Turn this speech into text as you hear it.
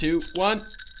2, 1.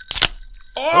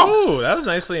 Oh, that was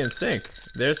nicely in sync.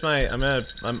 There's my.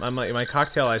 I'm like my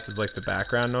cocktail ice is like the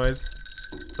background noise.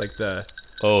 It's like the.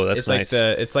 Oh, that's it's nice. like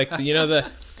the. It's like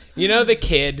the, the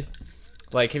kid.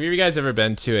 Like, have you guys ever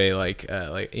been to a like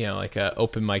a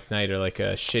open mic night or like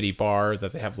a shitty bar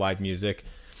that they have live music,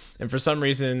 and for some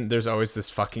reason there's always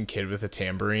this fucking kid with a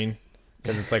tambourine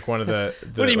because it's like one of the.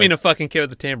 What do you mean a fucking kid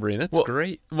with a tambourine? That's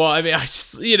great. Well, I mean, I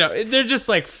just they're just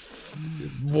like.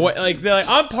 What, like they're like,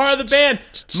 I'm part of the band.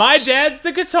 My dad's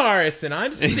the guitarist, and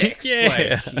I'm 6.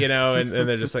 Yeah. Like, and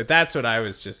they're just like, that's what I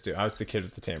was just doing. I was the kid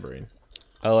with the tambourine.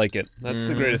 I like it. That's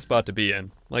the greatest spot to be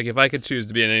in. Like, if I could choose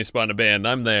to be in any spot in a band,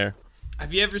 I'm there.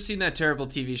 Have you ever seen that terrible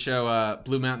TV show,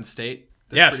 Blue Mountain State?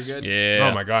 That's pretty good. Yeah.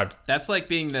 Oh my god. That's like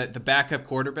being the backup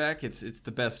quarterback. It's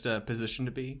the best position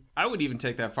to be. I would even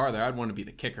take that farther. I'd want to be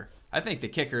the kicker. I think the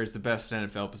kicker is the best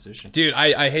NFL position. Dude,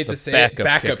 I hate to say it.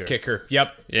 Backup kicker.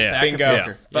 Yep. Yeah. Backup Bingo.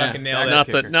 kicker. Fucking nailed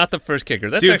it. Not the first kicker.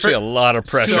 That's Dude, actually a lot of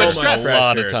pressure. So much a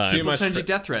lot of pressure. time. Too People much send you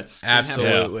death threats.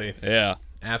 Absolutely. Yeah.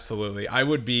 Absolutely. I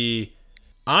would be,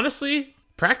 honestly,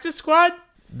 practice squad,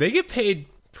 they get paid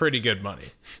pretty good money.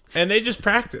 And they just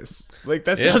practice. Like,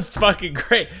 that sounds fucking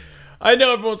great. I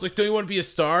know everyone's like, don't you want to be a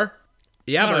star?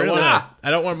 Yeah, Not but really.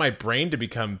 I don't want my brain to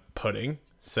become pudding.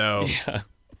 So Yeah.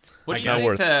 What do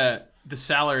you think the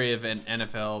salary of an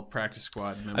NFL practice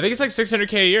squad member? I think it's like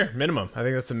 $600K a year minimum. I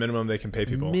think that's the minimum they can pay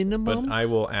people. Minimum? But I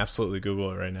will absolutely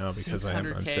Google it right now because I'm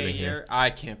 $600K sitting a here. year? I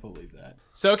can't believe that.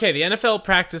 So, okay, the NFL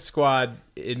practice squad,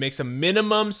 it makes a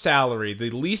minimum salary.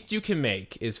 The least you can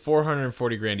make is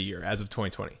 $440,000 a year as of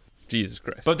 2020. Jesus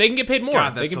Christ. But they can get paid more.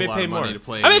 God, they that's can a get lot paid of more. money to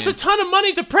play I mean, a it's a game. ton of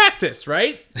money to practice,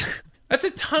 right? That's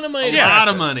a ton of money. A to lot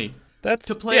practice. of money That's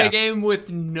to play a game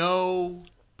with no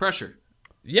pressure.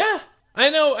 Yeah, I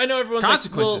know. Everyone's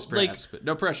Consequences, like, well, perhaps, but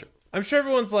no pressure. I'm sure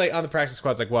everyone's like on the practice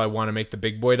squad's like, well, I want to make the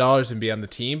big boy dollars and be on the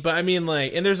team. But I mean,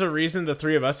 like, and there's a reason the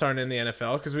three of us aren't in the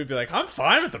NFL because we'd be like, I'm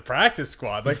fine with the practice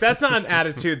squad. Like, that's not an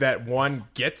attitude that one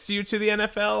gets you to the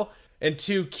NFL and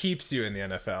two keeps you in the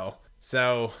NFL.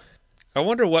 So I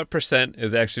wonder what percent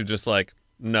is actually just like,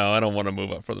 no, I don't want to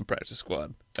move up from the practice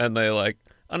squad. And they like,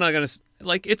 I'm not going to,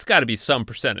 like, it's got to be some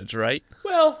percentage, right?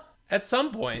 well, at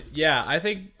some point, yeah, I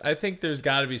think there's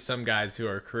got to be some guys who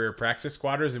are career practice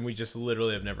squatters, and we just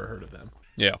literally have never heard of them.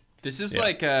 Yeah. This is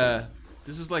like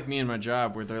me and my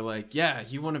job where they're like, yeah,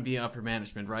 you want to be upper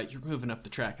management, right? You're moving up the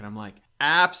track. And I'm like,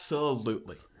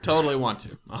 absolutely. Totally want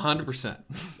to. 100%.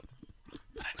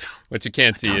 What you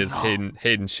can't see don't is know.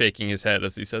 Hayden shaking his head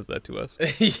as he says that to us.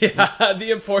 Yeah,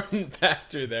 the important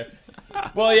factor there.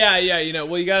 Well, yeah,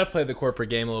 you got to play the corporate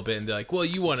game a little bit and be like, well,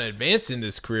 you want to advance in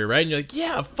this career, right? And you're like,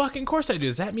 yeah, fucking course I do.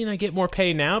 Does that mean I get more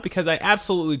pay now? Because I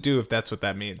absolutely do if that's what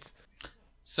that means.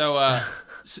 So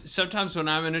sometimes when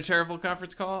I'm in a terrible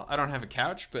conference call, I don't have a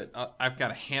couch, but I've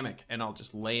got a hammock, and I'll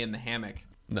just lay in the hammock.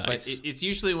 Nice. But it's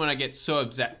usually when I get so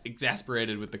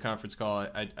exasperated with the conference call,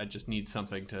 I just need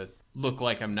something to look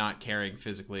like I'm not caring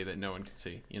physically that no one can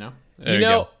see, you know? There you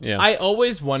go. Yeah. I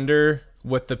always wonder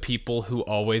what the people who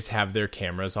always have their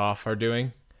cameras off are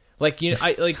doing. Like,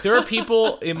 there are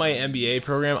people in my MBA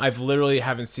program, I've literally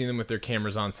haven't seen them with their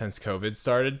cameras on since COVID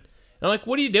started. And I'm like,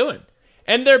 what are you doing?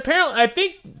 And they're apparently, I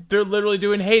think they're literally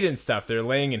doing Hayden stuff. They're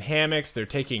laying in hammocks. They're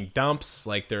taking dumps.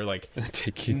 Like, they're like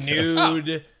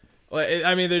nude.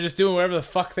 I mean, they're just doing whatever the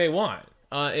fuck they want.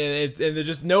 And they're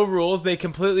just no rules. They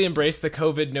completely embrace the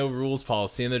COVID no rules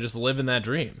policy, and they're just living that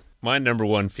dream. My number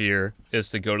one fear is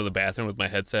to go to the bathroom with my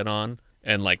headset on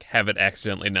and like have it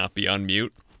accidentally not be on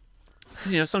mute.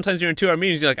 Sometimes you're in 2-hour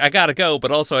meetings, you're like, I gotta go,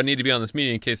 but also I need to be on this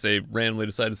meeting in case they randomly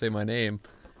decide to say my name.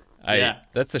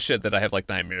 That's the shit that I have like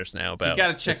nightmares now about. You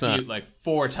gotta check mute like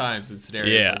 4 times in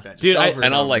scenarios like that. Dude, over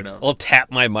and over. I'll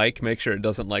tap my mic, make sure it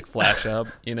doesn't like flash up,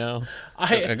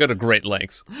 I go to great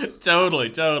lengths.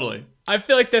 Totally. I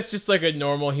feel like that's just like a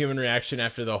normal human reaction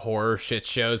after the horror shit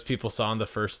shows people saw in the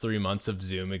first 3 months of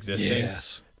Zoom existing.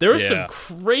 Yes. There was some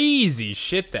crazy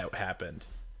shit that happened.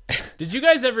 Did you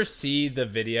guys ever see the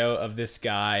video of this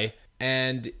guy?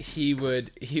 And he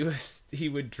would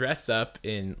dress up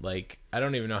in, like, I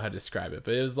don't even know how to describe it,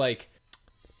 but it was like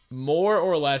more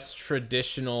or less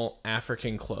traditional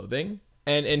African clothing.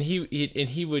 And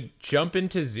he would jump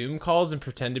into Zoom calls and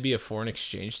pretend to be a foreign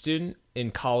exchange student in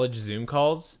college Zoom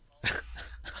calls.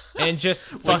 And just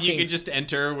fucking, when you could just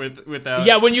enter without.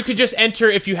 Yeah, when you could just enter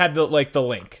if you had the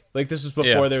link. Like, this was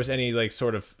before there was any like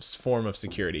sort of form of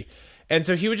security. And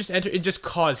so he would just enter and just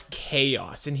cause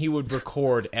chaos, and he would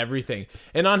record everything.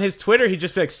 And on his Twitter, he'd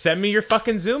just be like, send me your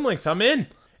fucking Zoom links, I'm in.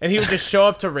 And he would just show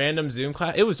up to random Zoom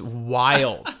class. It was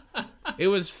wild. It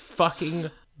was fucking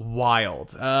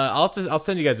wild. I'll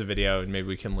send you guys a video and maybe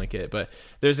we can link it. But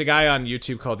there's a guy on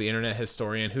YouTube called the Internet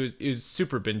Historian who's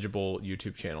super bingeable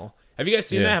YouTube channel. Have you guys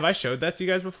seen that? Have I showed that to you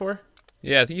guys before?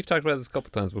 Yeah, I think you've talked about this a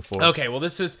couple times before. Okay, well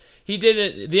he did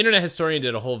it. The Internet Historian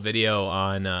did a whole video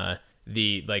on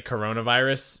the like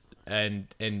coronavirus, and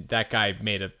that guy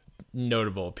made a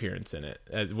notable appearance in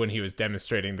it when he was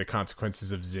demonstrating the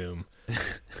consequences of Zoom.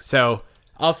 So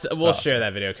we'll share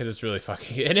that video because it's really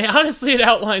fucking, and honestly it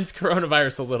outlines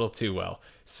coronavirus a little too well.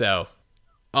 So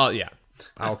I'll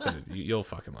send it. You'll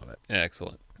fucking love it.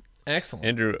 Excellent.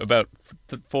 Andrew, about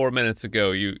 4 minutes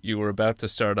ago, you were about to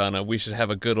start on we should have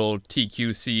a good old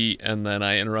TQC, and then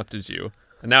I interrupted you.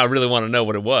 And now I really want to know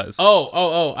what it was.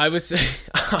 I was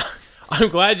I'm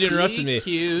glad you interrupted me.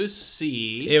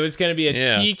 TQC. It was going to be a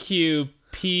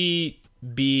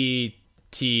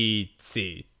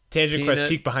TQPBTC. Tangent Quest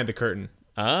Peek Behind the Curtain.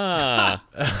 Ah.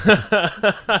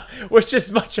 Which is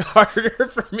much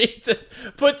harder for me to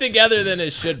put together than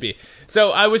it should be.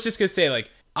 So I was just going to say, like,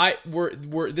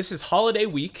 this is holiday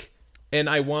week, and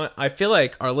I feel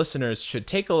like our listeners should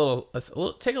take a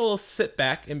little sit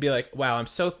back and be like, wow, I'm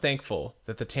so thankful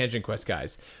that the Tangent Quest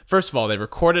guys, first of all, they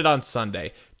recorded on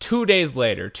Sunday. 2 days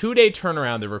later, 2-day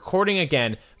turnaround, they're recording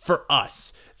again for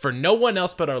us, for no one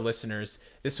else but our listeners.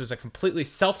 This was a completely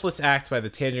selfless act by the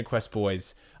Tangent Quest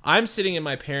boys. I'm sitting in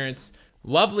my parents'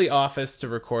 lovely office to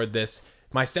record this.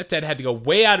 My stepdad had to go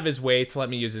way out of his way to let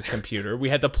me use his computer. We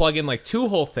had to plug in like 2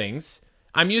 whole things.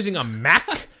 I'm using a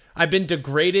Mac. I've been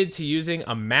degraded to using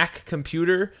a Mac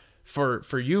computer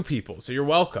for you people, so you're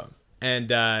welcome.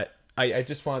 And I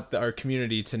just want our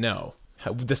community to know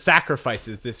the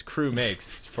sacrifices this crew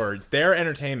makes for their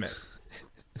entertainment.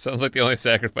 It sounds like the only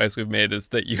sacrifice we've made is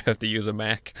that you have to use a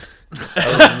Mac.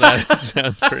 Other than that, it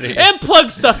sounds pretty... And plug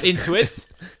stuff into it.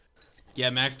 Yeah,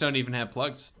 Macs don't even have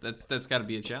plugs. That's got to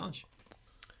be a challenge.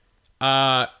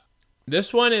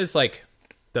 This one is like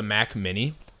the Mac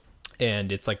Mini,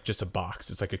 and it's like just a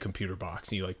box. It's like a computer box,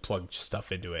 and you like plug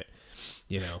stuff into it,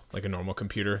 like a normal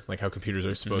computer, like how computers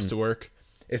are supposed to work.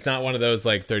 It's not one of those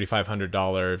like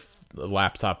 $3,500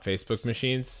 laptop Facebook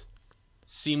machines.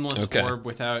 Seamless orb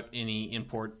without any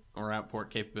import or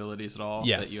outport capabilities at all.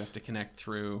 Yes. That you have to connect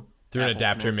through an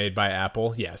adapter made by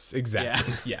Apple. Yes,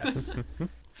 exactly. Yeah. Yes.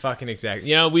 Fucking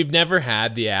exactly. We've never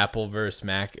had the Apple versus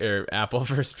Mac or Apple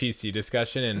versus PC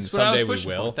discussion, and someday we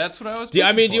will. That's what I was. Do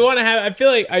you want to have? I feel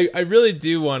like I really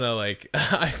do want to like.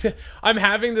 I'm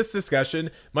having this discussion.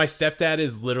 My stepdad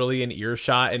is literally in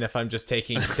earshot, and if I'm just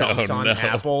taking dunks on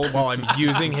Apple while I'm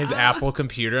using his Apple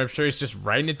computer, I'm sure he's just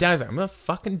writing it down. He's like, "I'm gonna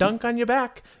fucking dunk on your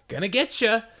back. Gonna get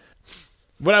you."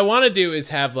 What I want to do is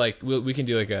have like we can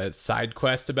do like a side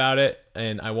quest about it,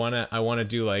 and I want to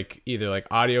do like either like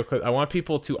audio clip. I want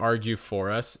people to argue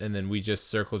for us, and then we just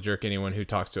circle jerk anyone who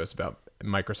talks to us about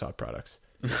Microsoft products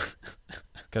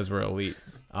because we're elite,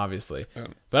 obviously.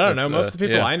 But I don't know. Most of the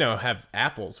people I know have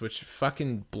Apples, which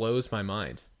fucking blows my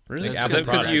mind. Really? Like, is that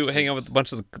because you hang out with a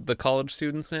bunch of the college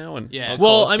students now? And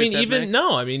well, I mean,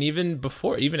 even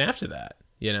before, even after that,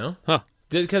 Huh.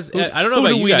 Because I don't know about you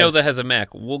guys. Who do we know that has a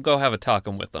Mac? We'll go have a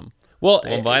talking with them. Well,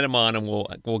 we'll invite them on, and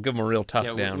we'll give them a real talk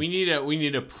down. We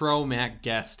need a pro Mac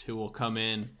guest who will come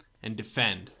in and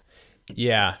defend.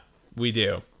 Yeah, we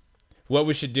do. What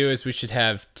we should do is we should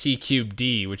have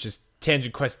TQD, which is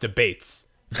Tangent Quest Debates,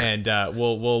 and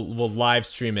we'll live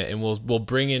stream it, and we'll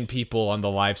bring in people on the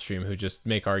live stream who just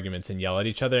make arguments and yell at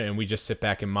each other, and we just sit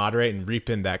back and moderate and reap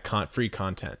in that free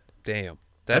content. Damn.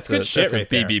 That's good shit right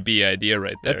there. That's a BBB idea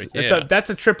right there. That's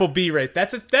a triple B right.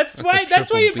 That's why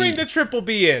you bring the triple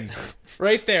B in,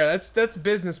 right there. That's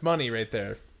business money right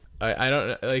there. I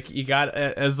don't like you got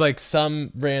as like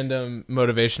some random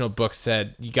motivational book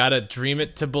said. You got to dream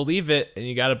it to believe it, and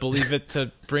you got to believe it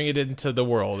to bring it into the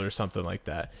world or something like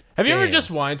that. Have you ever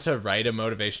just wanted to write a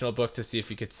motivational book to see if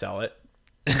you could sell it?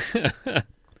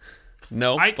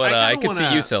 No, but I could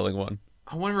see you selling one.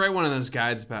 I want to write one of those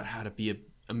guides about how to be a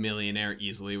millionaire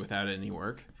easily without any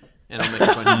work, and I'll make a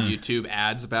bunch of YouTube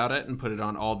ads about it and put it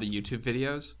on all the YouTube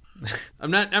videos.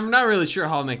 I'm not really sure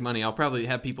how I'll make money. I'll probably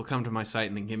have people come to my site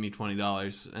and then give me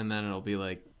 $20, and then it'll be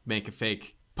like make a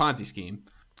fake Ponzi scheme.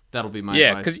 That'll be my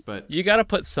advice. But you got to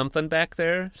put something back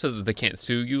there so that they can't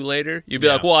sue you later. You'd be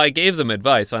like, well, I gave them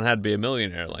advice on how to be a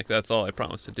millionaire. Like, that's all I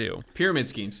promised to do. Pyramid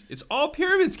schemes. It's all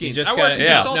pyramid schemes. You just I work in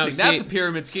consulting. No, That's a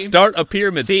pyramid scheme. Start a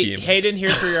pyramid scheme. Hayden,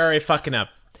 here's where you're already fucking up.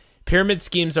 Pyramid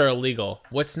schemes are illegal.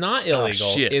 What's not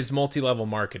illegal is multi-level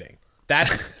marketing.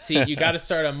 You got to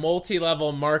start a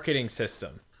multi-level marketing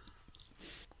system.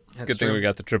 It's a good thing we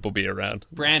got the triple B around.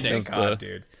 Branding. Thank God,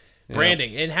 dude.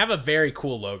 Branding. And have a very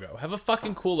cool logo. Have a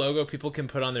fucking cool logo people can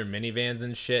put on their minivans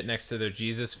and shit next to their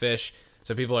Jesus fish.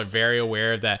 So people are very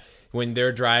aware that when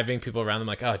they're driving, people around them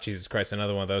like, oh, Jesus Christ,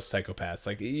 another one of those psychopaths.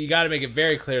 Like, you got to make it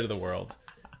very clear to the world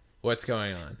what's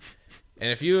going on. And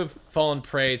if you have fallen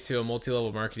prey to a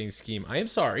multi-level marketing scheme, I am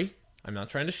sorry. I'm not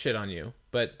trying to shit on you,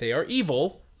 but they are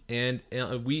evil. And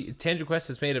Tangent Quest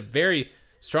has made a very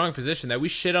strong position that we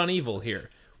shit on evil here.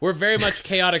 We're very much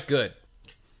chaotic good.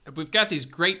 We've got these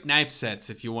great knife sets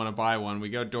if you want to buy one. We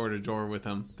go door to door with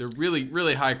them. They're really,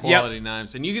 really high quality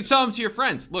knives. And you can sell them to your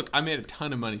friends. Look, I made a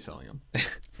ton of money selling them.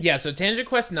 Yeah, so Tangent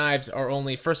Quest knives are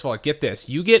only, first of all, get this.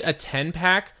 You get a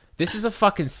 10-pack. This is a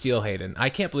fucking steal, Hayden. I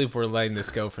can't believe we're letting this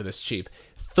go for this cheap.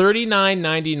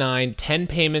 $39.99, 10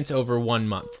 payments over 1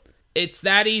 month. It's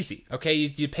that easy, okay?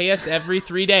 You pay us every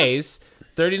 3 days,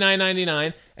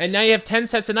 $39.99, and now you have 10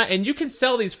 sets of knives. And you can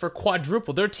sell these for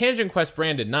quadruple. They're Tangent Quest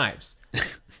branded knives.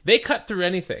 They cut through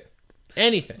anything.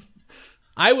 Anything.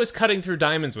 I was cutting through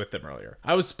diamonds with them earlier.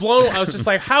 I was blown. I was just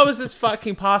like, how is this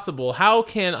fucking possible? How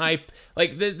can I...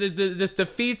 Like, this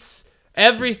defeats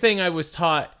everything I was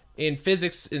taught in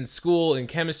physics, in school, in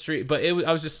chemistry. But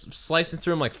I was just slicing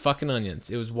through them like fucking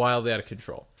onions. It was wildly out of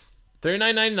control.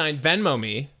 $39.99, Venmo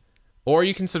me. Or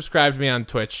you can subscribe to me on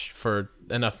Twitch for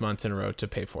enough months in a row to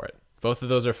pay for it. Both of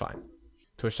those are fine.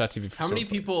 Twitch.tv. How many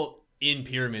people in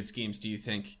pyramid schemes do you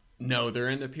think know they're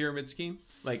in the pyramid scheme?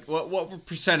 Like, what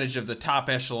percentage of the top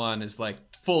echelon is, like,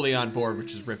 fully on board,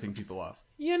 which is ripping people off?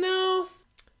 You know...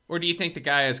 Or do you think the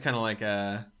guy is kind of like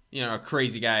a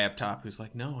crazy guy up top who's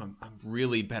like, no, I'm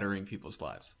really bettering people's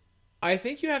lives? I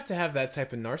think you have to have that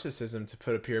type of narcissism to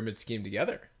put a pyramid scheme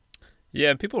together.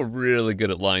 Yeah, people are really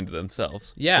good at lying to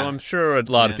themselves. Yeah. So I'm sure a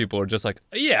lot of people are just like,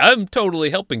 yeah, I'm totally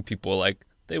helping people. Like,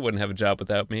 they wouldn't have a job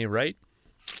without me, right?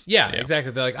 Yeah,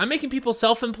 exactly. They're like, I'm making people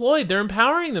self-employed. They're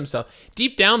empowering themselves.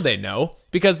 Deep down, they know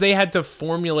because they had to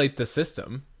formulate the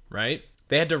system, right?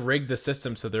 They had to rig the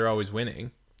system so they're always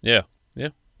winning. Yeah.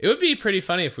 It would be pretty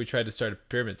funny if we tried to start a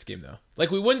pyramid scheme, though.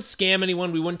 Like, we wouldn't scam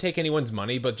anyone. We wouldn't take anyone's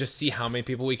money, but just see how many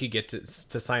people we could get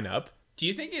to sign up. Do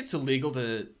you think it's illegal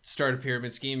to start a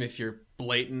pyramid scheme if you're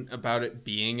blatant about it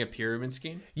being a pyramid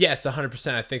scheme? Yes,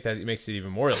 100%. I think that makes it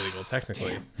even more illegal,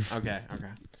 technically. Okay.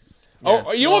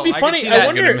 Oh, you know what would be funny? I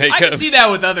wonder... I can see that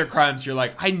with other crimes. You're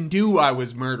like, I knew I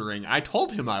was murdering. I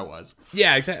told him I was.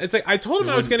 Yeah, exactly. It's like, I told him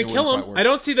I was going to kill him. I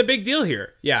don't see the big deal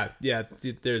here. Yeah.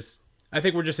 There's... I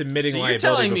think we're just admitting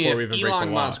liability before we even break the law.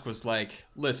 Elon Musk was like,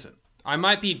 listen, I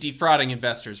might be defrauding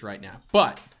investors right now,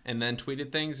 but... And then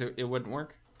tweeted things, it wouldn't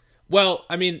work? Well,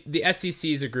 I mean, the SEC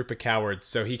is a group of cowards,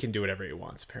 so he can do whatever he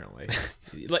wants, apparently.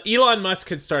 Elon Musk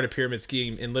could start a pyramid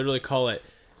scheme and literally call it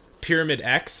Pyramid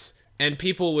X, and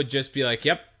people would just be like,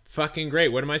 yep, fucking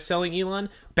great. What am I selling, Elon?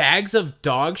 Bags of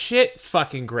dog shit?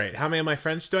 Fucking great. How many of my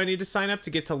friends do I need to sign up to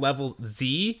get to level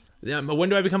Z? When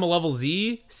do I become a level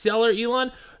Z seller,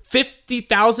 Elon?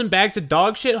 50,000 bags of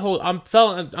dog shit? I'm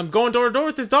going door to door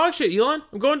with this dog shit, Elon.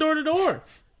 I'm going door to door.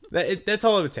 That's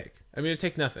all it would take. I mean, it would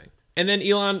take nothing. And then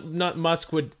Elon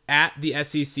Musk would at the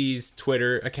SEC's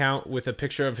Twitter account with a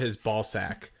picture of his ball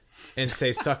sack and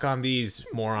say, suck on these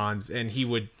morons. And he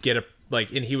would get a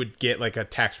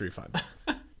tax refund.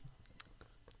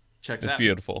 Checks It's out.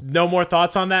 beautiful. No more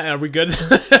thoughts on that? Are we good?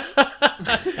 Sometimes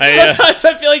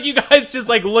I feel like you guys just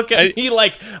like look at me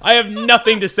like I have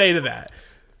nothing to say to that.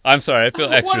 I'm sorry. I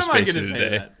feel extra What am I spacey gonna say to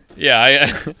today. that?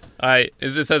 Yeah,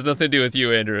 this has nothing to do with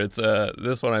you, Andrew. It's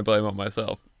this one I blame on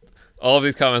myself. All of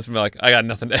these comments are like, I got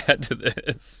nothing to add to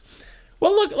this.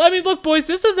 Well, look, boys.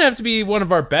 This doesn't have to be one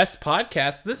of our best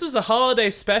podcasts. This was a holiday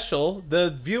special. The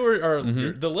viewer or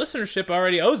the listenership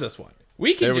already owes us one.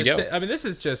 We can There we just. go. Say, I mean, this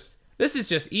is just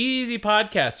easy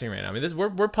podcasting right now. I mean,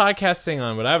 we're podcasting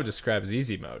on what I would describe as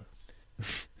easy mode.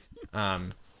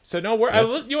 So no,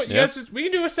 you guys just, we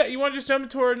can do a set. You want to just jump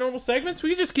into our normal segments?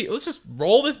 Let's just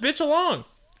roll this bitch along.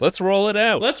 Let's roll it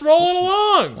out. Let's roll it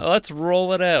along. Let's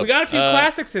roll it out. We got a few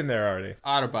classics in there already.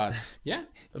 Autobots. Yeah.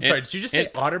 I'm sorry, did you just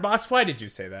say Otterbox? Why did you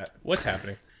say that? What's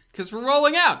happening? Because we're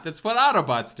rolling out. That's what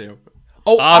Autobots do.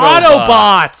 Oh,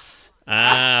 Autobots.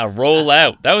 Autobots! Roll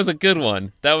out. That was a good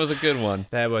one. That was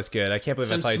good. I can't believe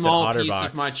Some I thought you said small Otterbox. piece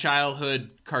of my childhood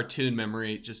cartoon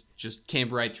memory just came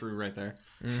right through right there.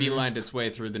 Beelined its way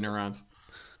through the neurons.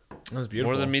 That was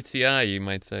beautiful. More than meets the eye, you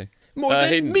might say. More than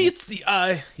Hayden. meets the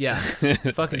eye. Yeah, fucking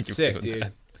Thank you for sick, doing dude.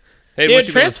 that. Hey, Dude, what you been up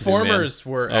to, Transformers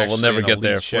man? were Oh, we'll actually never an get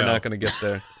there. elite show. We're not going to get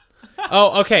there.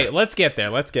 Oh, okay. Let's get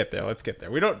there.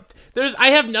 We don't.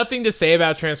 I have nothing to say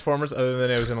about Transformers other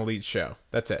than it was an elite show.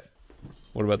 That's it.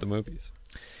 What about the movies?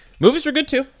 Movies were good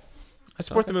too. I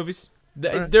support the movies.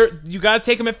 You got to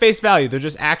take them at face value. They're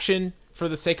just action for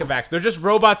the sake of action. They're just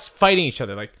robots fighting each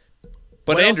other. Like,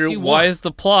 But what else do Andrew, you why want? is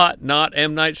the plot not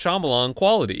M. Night Shyamalan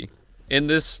quality? In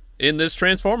this in this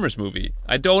Transformers movie?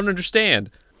 I don't understand.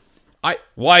 I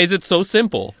Why is it so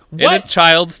simple? In a What?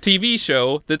 child's TV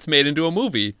show that's made into a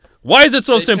movie. Why is it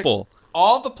so They took simple?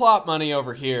 all the plot money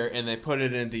over here, and they put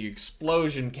it in the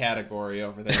explosion category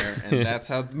over there, and that's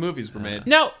how the movies were made.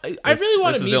 Now, I really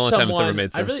want this to is meet the only time it's someone. ever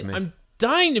made sense to me. I'm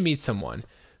dying to meet someone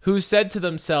who said to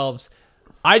themselves,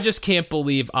 "I just can't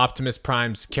believe Optimus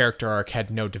Prime's character arc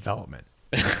had no development."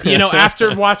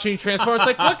 After watching Transformers,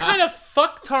 like, what kind of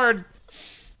fucktard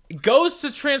goes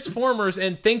to Transformers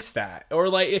and thinks that? Or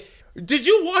like, did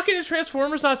you walk into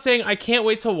Transformers not saying, "I can't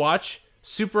wait to watch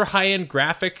super high-end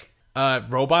graphic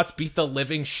robots beat the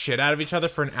living shit out of each other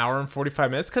for an hour and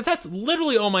 45 minutes"? Because that's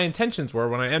literally all my intentions were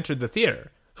when I entered the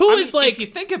theater.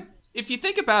 If you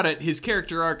think about it, his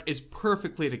character arc is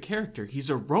perfectly to character. He's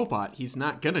a robot. He's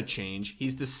not gonna change.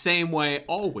 He's the same way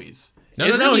always. No,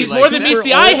 It's no. really He's like more than meets super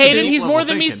the eye, old Hayden. deep He's more level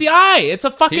than meets thinking. the eye. It's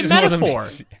a fucking He's more than metaphor.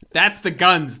 meets- That's the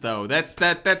guns, though. That's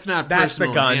not That's the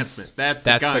personal guns. enhancement. That's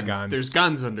That's the the guns. guns. There's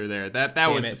guns under there.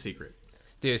 That was it. the secret.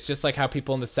 Dude, it's just like how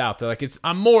people in the South, they're like,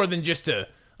 I'm more than just a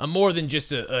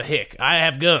hick. I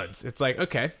have guns. It's like,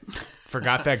 okay,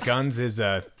 forgot that guns is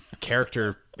a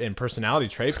character and personality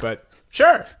trait, but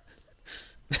sure.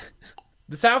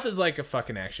 The South is like a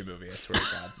fucking action movie, I swear to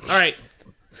God. All right,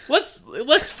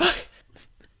 let's fuck.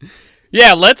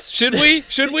 Yeah, should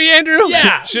we, Andrew?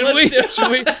 Yeah, Should we? let's do it.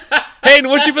 Should we? Hayden,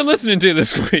 what you been listening to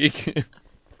this week?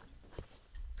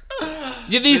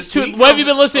 Yeah, This week what have you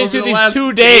been listening over to the these last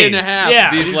 2 day days? and a half.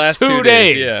 Yeah, These last 2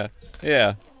 days.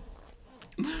 Yeah.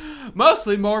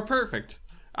 Mostly more perfect.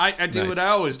 I do Nice. what I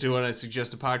always do when I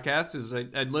suggest a podcast is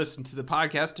I'd listen to the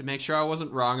podcast to make sure I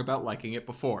wasn't wrong about liking it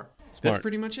before. That's Smart.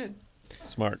 pretty much it.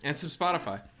 Smart. And some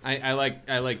Spotify. I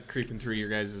like creeping through your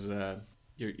guys'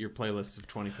 your playlists of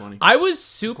 2020. I was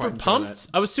super Quite enjoy pumped.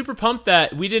 that. I was super pumped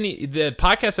that we didn't the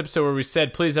podcast episode where we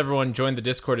said, please everyone join the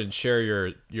Discord and share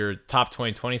your top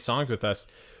 2020 songs with us.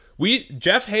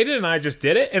 Jeff, Hayden, and I just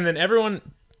did it, and then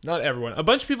not everyone, a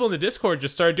bunch of people in the Discord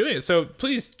just started doing it. So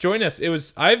please join us.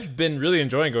 I've been really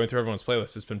enjoying going through everyone's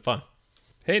playlist. It's been fun.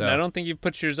 Hayden, So- I don't think you've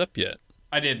put yours up yet.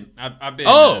 I didn't. I've been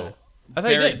Oh, I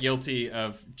thought you very did. guilty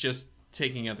of just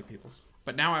taking other people's.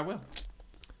 But now I will.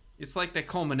 It's like the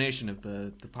culmination of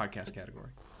the podcast category.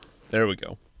 There we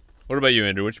go. What about you,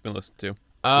 Andrew? What you been listening to? These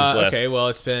last Okay, well,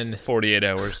 it's been 48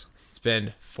 hours.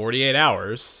 48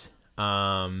 hours.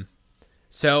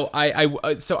 So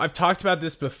I've talked about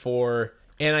this before,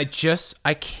 and I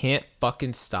can't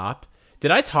fucking stop.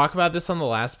 Did I talk about this on the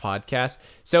last podcast?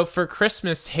 So for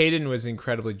Christmas, Hayden was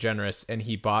incredibly generous, and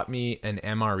he bought me an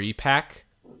MRE pack,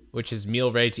 which is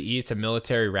meal ready to eat. It's a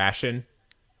military ration,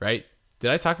 right? Did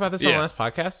I talk about this on the Yeah. last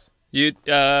podcast?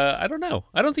 I don't know.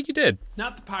 I don't think you did.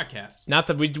 Not the podcast. Not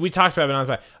that we talked about it on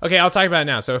the podcast. Okay, I'll talk about it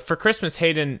now. So for Christmas,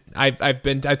 Hayden, I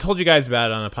told you guys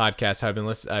about it on a podcast. How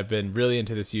I've been really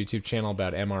into this YouTube channel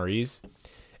about MREs,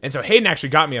 and so Hayden actually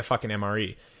got me a fucking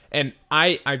MRE, and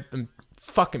I'm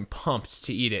fucking pumped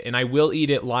to eat it, and I will eat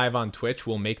it live on Twitch.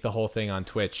 We'll make the whole thing on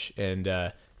Twitch, and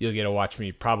you'll get to watch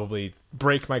me probably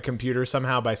break my computer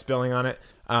somehow by spilling on it.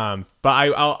 But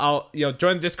I'll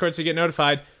join the Discord so you get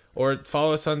notified, or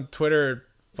follow us on Twitter.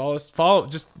 Just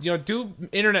do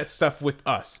internet stuff with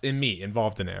us and me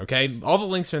involved in it. Okay, all the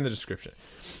links are in the description.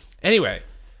 Anyway,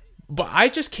 but I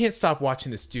just can't stop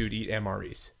watching this dude eat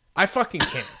MREs. I fucking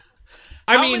can't.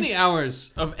 How many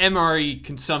hours of MRE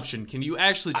consumption can you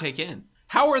actually take in?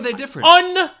 How are they different?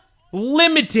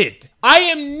 Unlimited. I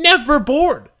am never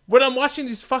bored when I'm watching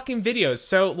these fucking videos.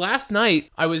 So last night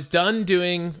I was done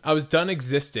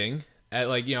existing at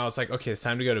I was like, okay, it's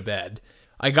time to go to bed.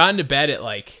 I got into bed at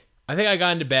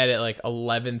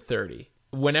 11:30.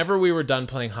 Whenever we were done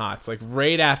playing HOTS,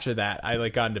 right after that, I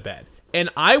got into bed. And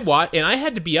I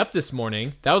had to be up this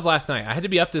morning. That was last night. I had to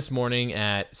be up this morning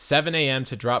at 7 a.m.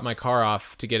 to drop my car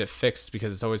off to get it fixed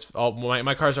because it's always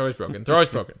my car's always broken. They're always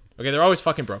broken. Okay, they're always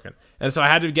fucking broken. And so I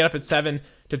had to get up at 7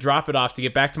 to drop it off to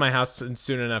get back to my house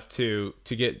soon enough to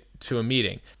get to a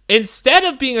meeting. Instead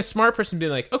of being a smart person,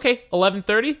 being like, okay,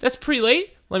 11:30, that's pretty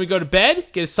late. Let me go to bed,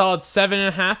 get a solid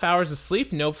 7.5 hours of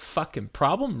sleep, no fucking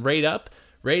problem. Right up,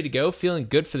 ready to go, feeling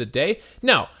good for the day.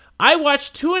 No. I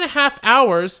watched 2.5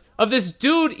 hours of this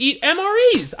dude eat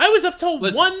MREs. I was up till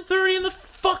 1:30 in the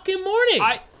fucking morning.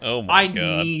 Oh my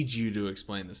God. I need you to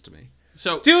explain this to me.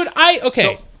 So, Dude,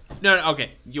 okay.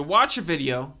 Okay. You watch a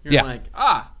video, you're like,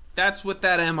 that's what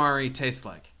that MRE tastes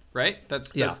like, right?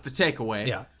 That's the takeaway.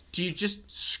 Yeah. Do you just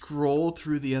scroll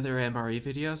through the other MRE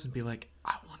videos and be like,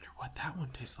 I wonder what that one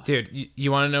tastes like? Dude,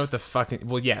 you want to know what the fucking...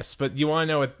 Well, yes, but you want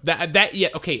to know what... Yeah,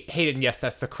 okay, Hayden, yes,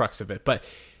 that's the crux of it. But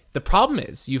the problem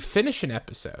is, you finish an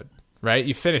episode, right?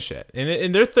 You finish it,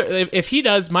 and they're if he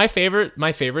does my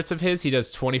favorites of his, he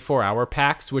does 24-hour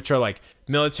packs, which are like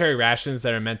military rations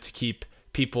that are meant to keep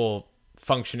people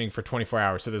functioning for 24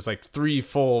 hours. So there's like 3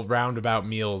 full roundabout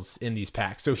meals in these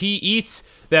packs. So he eats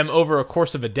them over a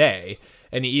course of a day,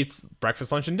 and he eats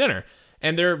breakfast, lunch, and dinner.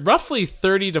 And they're roughly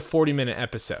 30 to 40 minute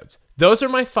episodes. Those are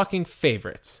my fucking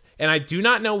favorites. And I do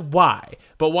not know why,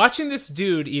 but watching this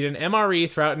dude eat an MRE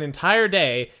throughout an entire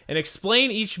day and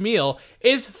explain each meal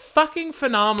is fucking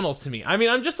phenomenal to me. I mean,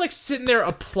 I'm just like sitting there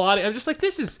applauding. I'm just like,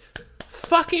 this is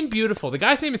fucking beautiful. The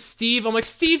guy's name is Steve. I'm like,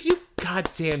 Steve, you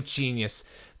goddamn genius.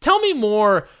 Tell me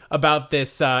more about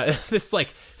this this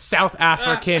like South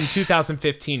African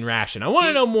 2015 ration. I want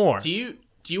to know more.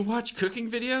 Do you watch cooking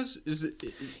videos?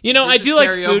 I do like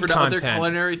food content. Other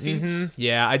culinary feeds? Mm-hmm.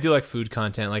 Yeah, I do like food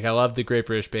content. Like I love the Great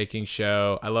British Baking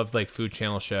Show. I love like food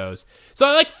channel shows. So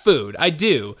I like food. I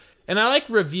do. And I like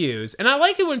reviews. And I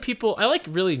like it when I like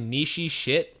really niche-y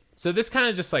shit. So this kind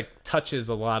of just like touches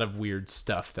a lot of weird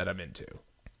stuff that I'm into.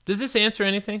 Does this answer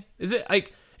anything? Is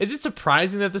it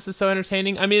surprising that this is so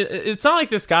entertaining? I mean, it's not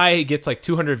like this guy gets like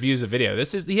 200 views a video.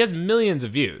 He has millions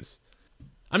of views.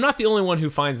 I'm not the only one who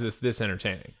finds this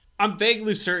entertaining. I'm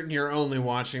vaguely certain you're only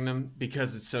watching them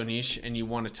because it's so niche and you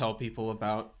want to tell people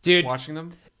about watching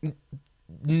them.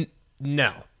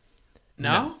 No.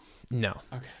 No? No.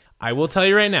 Okay. I will tell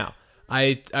you right now.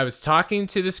 I was talking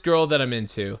to this girl that I'm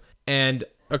into, and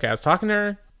I was talking to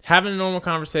her, having a normal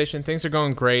conversation. Things are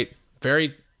going great.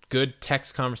 Very good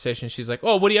text conversation. She's like,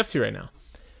 "Oh, what are you up to right now?"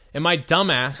 And my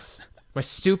dumbass, my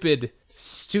stupid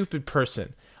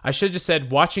person, I should have just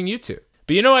said watching YouTube.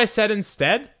 But you know what I said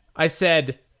instead? I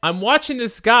said, I'm watching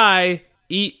this guy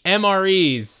eat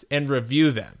MREs and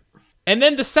review them. And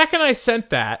then the second I sent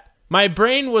that, my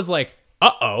brain was like,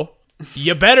 uh-oh,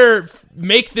 you better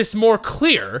make this more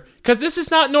clear, because this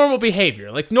is not normal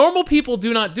behavior. Like, normal people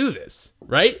do not do this,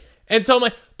 right? And so I'm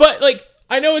like, but like,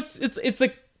 I know it's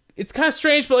like, it's kind of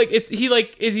strange, but like,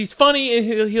 he's funny,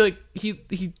 and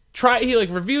he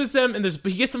reviews them, and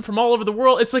he gets them from all over the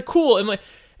world. It's like cool,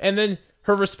 and then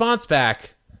her response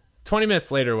back 20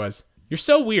 minutes later was, "You're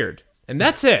so weird." And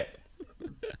that's it.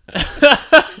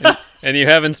 And you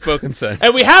haven't spoken since.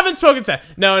 And we haven't spoken since.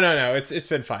 No. It's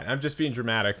been fine. I'm just being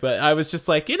dramatic. But I was just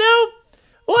like, a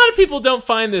lot of people don't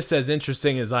find this as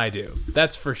interesting as I do.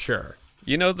 That's for sure.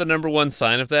 You know, the number one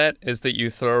sign of that is that you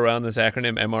throw around this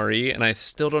acronym MRE, and I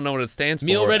still don't know what it stands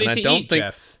Meal for. ready and to I don't eat, think,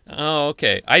 Jeff. Oh,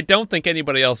 okay. I don't think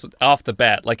anybody else off the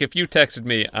bat, like if you texted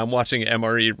me, I'm watching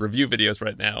MRE review videos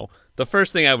right now, the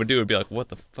first thing I would do would be like, what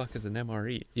the fuck is an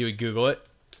MRE? You would Google it?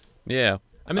 Yeah.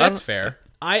 I mean, that's fair.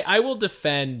 I will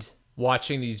defend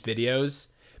watching these videos,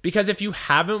 because if you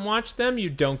haven't watched them,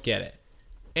 you don't get it.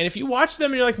 And if you watch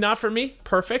them and you're like, not for me,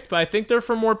 perfect, but I think they're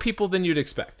for more people than you'd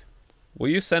expect. Will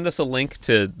you send us a link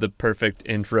to the perfect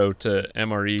intro to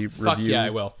MRE review? Fuck yeah, I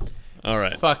will. All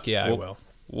right. Fuck yeah, I will.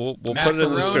 We'll put it in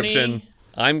the description.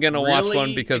 I'm going to watch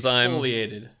one because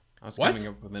exfoliated. I was What? coming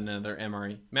up with another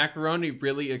MRE. Macaroni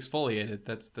really exfoliated.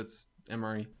 That's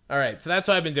MRE. All right, so that's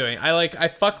what I've been doing. I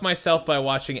fuck myself by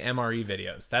watching MRE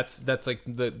videos. That's like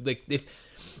if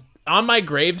on my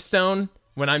gravestone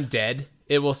when I'm dead,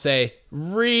 it will say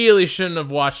really shouldn't have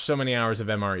watched so many hours of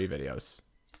MRE videos.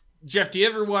 Jeff, do you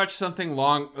ever watch something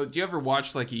long? Do you ever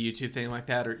watch like a YouTube thing like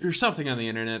that, or something on the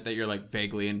internet that you're like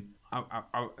vaguely and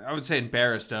I would say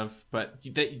embarrassed of, but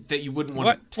that you wouldn't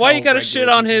want to tell? Why you gotta shit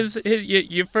on people?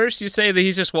 you first you say that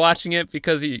he's just watching it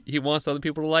because he wants other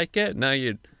people to like it. Now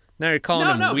you're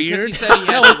calling him weird. Because he said he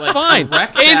had no, to, it's like, fine.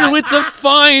 correct Andrew, that. it's a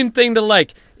fine thing to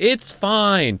like. It's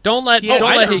fine. Don't let hate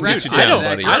correct you that. down,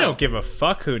 buddy. I don't give a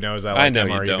fuck who knows I like know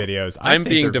you MRE don't. videos. I'm think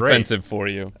being they're great. defensive for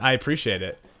you. I appreciate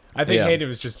it. I think Hayden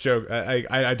was just joke.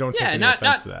 I don't take any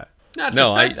offense to that. Not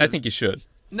No, I defensive. think you should.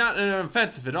 Not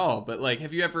offensive at all, but like,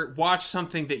 have you ever watched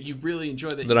something that you really enjoy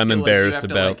that That I'm you feel embarrassed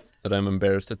like you have about. to, That I'm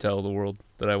embarrassed to tell the world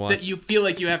that I watch. that you feel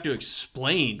like you have to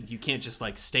explain? You can't just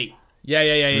like state.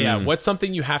 Yeah. What's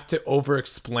something you have to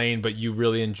over-explain, but you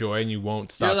really enjoy and you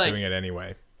won't stop You're like- doing it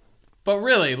anyway? But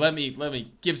really, let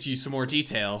me gives you some more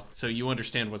detail so you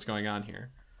understand what's going on here.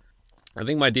 I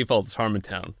think my default is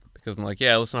Harmontown because I'm like,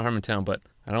 yeah, I listen to Harmontown, but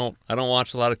I don't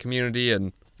watch a lot of Community,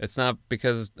 and it's not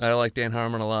because I like Dan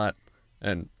Harmon a lot,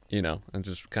 and it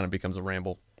just kind of becomes a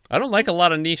ramble. I don't like a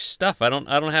lot of niche stuff. I don't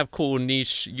have cool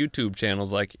niche YouTube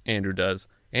channels like Andrew does.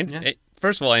 And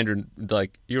first of all, Andrew,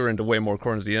 like, you're into way more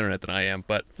corners of the internet than I am,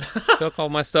 but I feel like all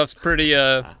my stuff's pretty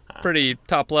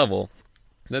top level.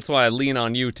 That's why I lean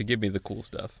on you to give me the cool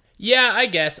stuff. Yeah, I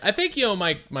guess. I think,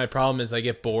 my problem is I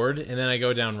get bored and then I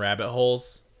go down rabbit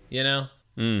holes,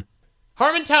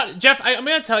 Harmontown, Jeff, I'm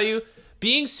going to tell you,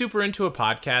 being super into a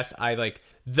podcast,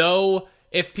 though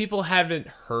if people haven't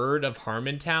heard of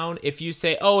Harmontown, if you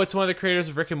say, oh, it's one of the creators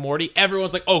of Rick and Morty,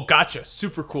 everyone's like, oh, gotcha,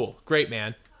 super cool, great,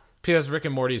 man, because Rick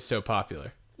and Morty is so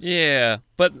popular. Yeah,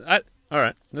 but all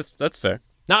right, that's fair.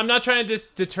 Now, I'm not trying to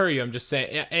deter you. I'm just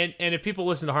saying, and if people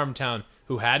listen to Harmontown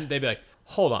who hadn't, they'd be like,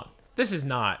 hold on, this is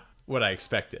not what I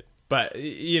expected. But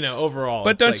overall.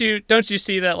 But don't you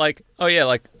see that, like, oh yeah,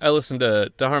 like I listened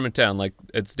to Harmontown, like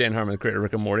it's Dan Harmon, the creator of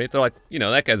Rick and Morty. They're like,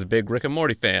 that guy's a big Rick and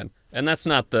Morty fan, and that's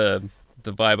not the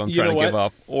vibe I'm trying to give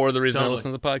off, or the reason I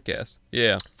listen to the podcast.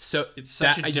 Yeah. So it's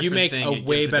such a different you make thing. a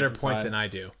way better point than I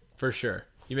do, for sure.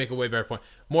 You make a way better point.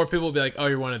 More people will be like, oh,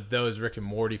 you're one of those Rick and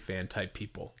Morty fan type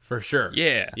people, for sure.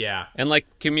 Yeah. And like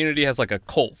Community has like a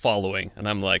cult following, and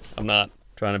I'm like, I'm not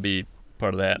trying to be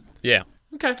part of that. Yeah.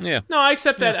 Okay. Yeah. No, I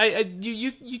accept that.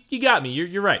 You got me.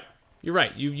 You're right. You're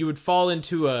right. You would fall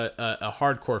into a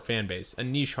hardcore fan base, a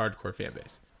niche hardcore fan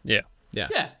base. Yeah.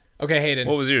 Yeah. Okay, Hayden.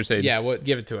 What was yours, Hayden? Yeah.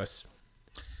 Give it to us.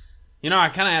 I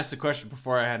kind of asked the question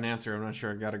before I had an answer. I'm not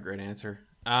sure I got a great answer.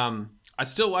 I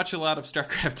still watch a lot of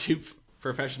StarCraft 2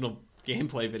 professional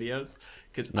gameplay videos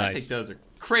because I think those are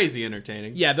crazy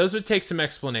entertaining. Yeah, those would take some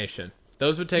explanation.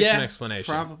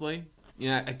 Probably.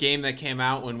 A game that came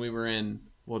out when we were in,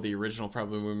 the original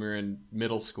probably when we were in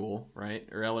middle school, right?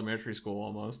 Or elementary school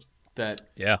almost.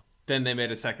 Then they made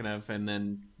a second of, and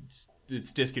then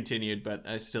it's discontinued, but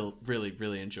I still really,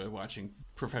 really enjoy watching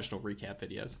professional recap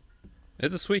videos.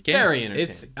 It's a sweet game. Very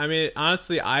entertaining.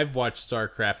 Honestly, I've watched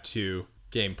StarCraft 2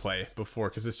 gameplay before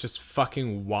because it's just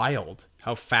fucking wild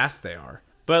how fast they are.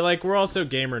 But like, we're also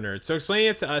gamer nerds, so explaining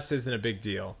it to us isn't a big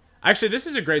deal. Actually, this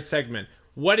is a great segment.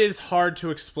 What is hard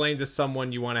to explain to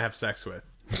someone you want to have sex with?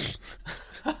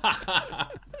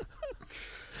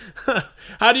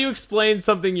 How do you explain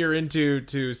something you're into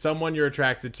to someone you're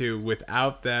attracted to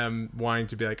without them wanting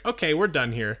to be like, okay, we're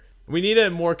done here? We need a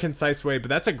more concise way, but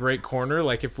that's a great corner.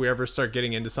 Like, if we ever start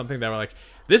getting into something that we're like,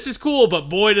 this is cool, but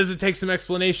boy, does it take some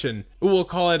explanation. Ooh, we'll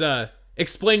call it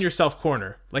explain yourself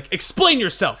corner. Like, explain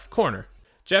yourself corner.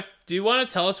 Jeff, do you want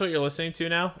to tell us what you're listening to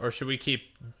now? Or should we keep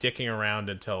dicking around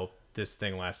until this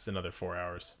thing lasts another 4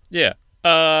 hours? Yeah.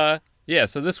 Yeah,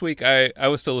 so this week I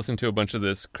was still listening to a bunch of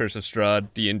this Curse of Strahd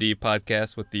D&D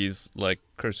podcast with these, like,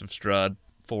 Curse of Strahd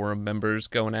forum members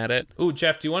going at it. Ooh,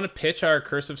 Jeff, do you want to pitch our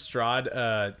Curse of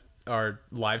Strahd, our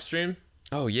live stream?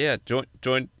 Oh, yeah. Join.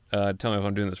 Tell me if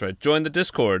I'm doing this right. Join the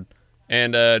Discord.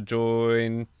 And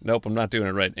join... Nope, I'm not doing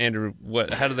it right. Andrew,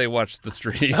 how do they watch the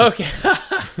stream? Okay.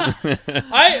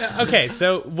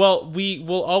 We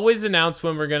will always announce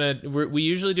when we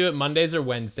usually do it Mondays or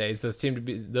Wednesdays.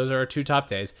 Those are our two top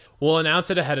days. We'll announce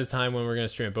it ahead of time when we're going to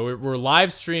stream it. But we're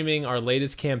live streaming our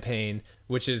latest campaign,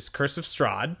 which is Curse of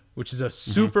Strahd, which is a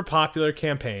super popular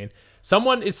campaign.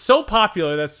 It's so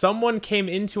popular that someone came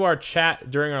into our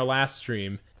chat during our last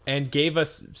stream and gave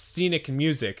us scenic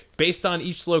music based on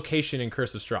each location in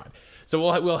Curse of Strahd. So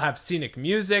we'll have scenic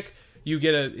music. You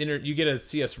get to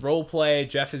see us role play.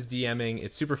 Jeff is DMing.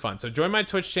 It's super fun. So join my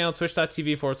Twitch channel,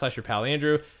 twitch.tv/your pal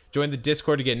Andrew. Join the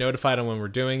Discord to get notified on when we're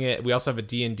doing it. We also have a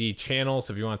D&D channel.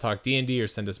 So if you want to talk D&D or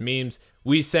send us memes,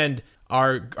 we send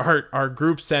our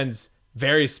group sends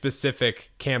very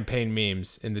specific campaign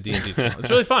memes in the D&D channel. It's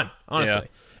really fun, honestly.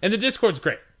 Yeah. And the Discord's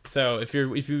great. So if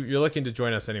you're looking to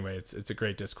join us anyway, it's a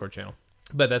great Discord channel.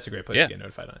 But that's a great place to get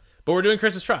notified on it. But we're doing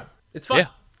Curse of Strahd. It's fun.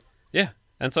 Yeah.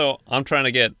 And so I'm trying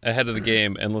to get ahead of the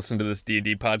game and listen to this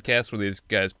D&D podcast where these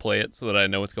guys play it so that I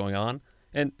know what's going on.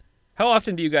 And how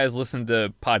often do you guys listen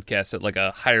to podcasts at like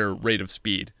a higher rate of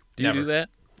speed? Do you do that?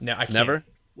 No, I can't. Never?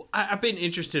 Well, I've been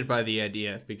interested by the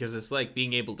idea because it's like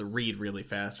being able to read really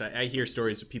fast. I hear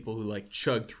stories of people who like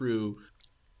chug through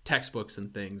textbooks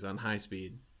and things on high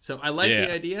speed. So I like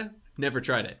the idea. Never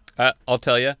tried it. I'll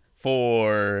tell you,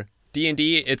 for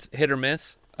D&D, it's hit or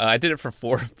miss. I did it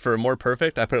for More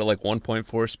Perfect. I put it at like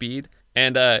 1.4 speed,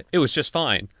 and it was just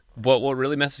fine. But what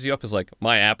really messes you up is like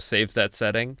my app saves that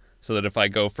setting so that if I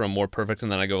go from More Perfect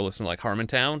and then I go listen to like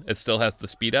Harmontown, it still has the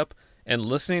speed up. And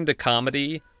listening to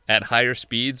comedy at higher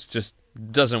speeds just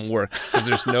doesn't work because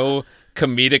there's no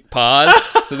comedic pause.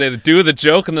 So they do the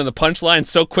joke and then the punchline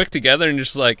so quick together, and you're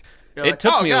just like... It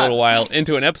took me a little while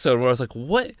into an episode where I was like,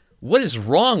 what is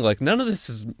wrong? Like, none of this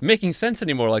is making sense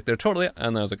anymore. Like, they're totally...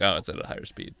 And I was like, oh, it's at a higher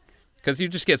speed. Because you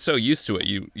just get so used to it,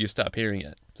 you stop hearing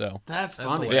it. So That's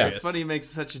funny. Hilarious. That's funny. It makes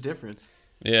such a difference.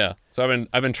 Yeah. So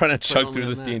I've been trying to chug through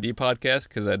this D&D podcast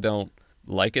because I don't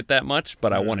like it that much,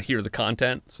 but I want to hear the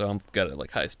content. So I've got it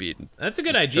like high speed. That's a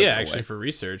good idea, actually, for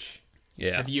research.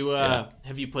 Yeah. Have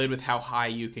you played with how high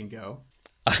you can go,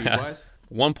 speed-wise?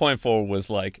 1.4 was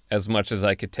like as much as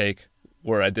I could take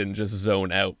where I didn't just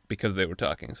zone out because they were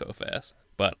talking so fast.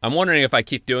 But I'm wondering if I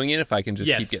keep doing it, if I can just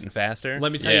Yes. keep getting faster.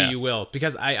 Let me tell you will,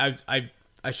 because I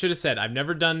should have said I've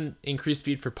never done increased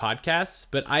speed for podcasts,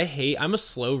 but I'm a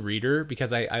slow reader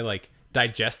because I like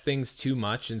digest things too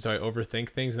much, and so I overthink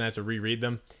things and I have to reread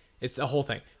them. It's a whole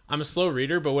thing. I'm a slow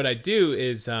reader, but what I do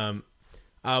is I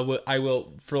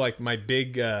will for like my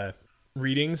big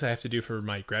readings I have to do for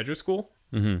my graduate school.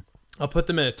 Mm-hmm. I'll put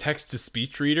them in a text to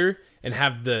speech reader and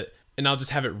I'll just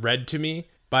have it read to me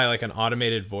by like an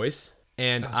automated voice.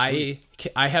 And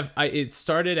it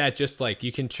started at just like,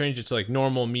 you can change it to like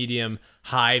normal, medium,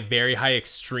 high, very high,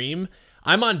 extreme.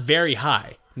 I'm on very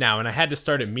high now, and I had to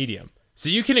start at medium. So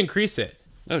you can increase it.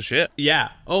 Oh, shit.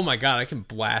 Yeah. Oh my God. I can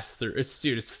blast through.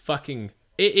 It's fucking,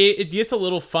 it gets a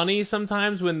little funny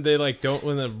sometimes when they like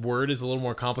when the word is a little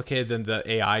more complicated than the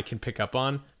AI can pick up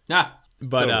on.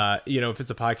 But totally. if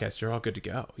it's a podcast, you're all good to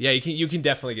go. Yeah. You can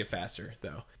definitely get faster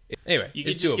though. Anyway, You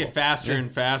could just get faster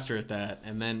and faster at that,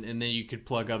 and then you could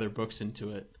plug other books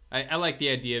into it. I like the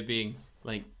idea of being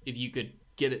like, if you could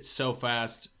get it so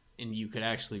fast and you could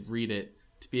actually read it,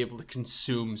 to be able to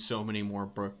consume so many more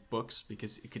books,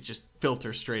 because it could just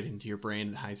filter straight into your brain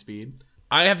at high speed.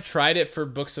 I have tried it for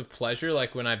books of pleasure,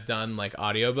 like when I've done like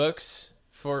audiobooks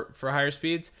for higher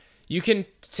speeds. You can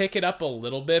tick it up a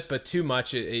little bit, but too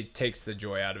much, it takes the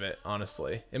joy out of it,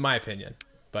 honestly, in my opinion.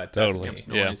 But Totally. It becomes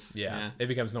noise. Yeah, it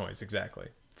becomes noise, exactly.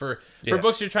 For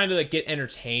books you're trying to like get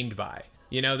entertained by.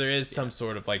 There is some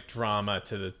sort of like drama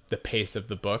to the pace of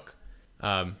the book.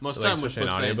 Most like, time with especially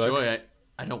an books I audiobook. enjoy,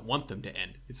 I don't want them to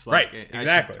end. It's like, Right,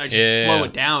 exactly. I should slow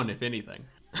it down, if anything.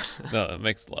 No, that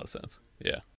makes a lot of sense.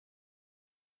 Yeah.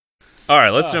 All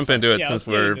right, let's jump into it since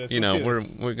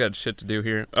we've got shit to do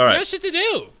here. All right. We got shit to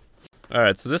do. All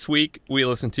right, so this week we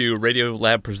listened to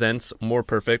Radiolab Presents More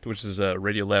Perfect, which is a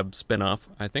Radiolab spinoff.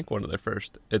 I think one of their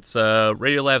first. It's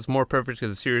Radiolab's More Perfect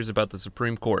is a series about the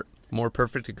Supreme Court. More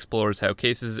Perfect explores how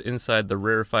cases inside the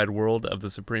rarefied world of the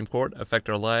Supreme Court affect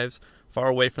our lives far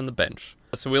away from the bench.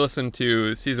 So we listened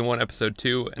to Season 1, Episode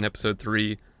 2, and Episode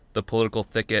 3, The Political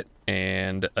Thicket,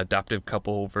 and Adoptive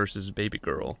Couple versus Baby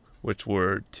Girl, which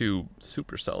were 2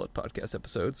 super solid podcast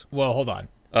episodes. Well, hold on.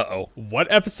 Uh-oh. What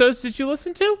episodes did you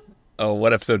listen to? Oh,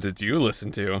 what episode did you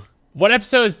listen to? What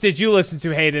episodes did you listen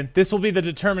to, Hayden? This will be the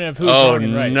determinant of who's Oh, wrong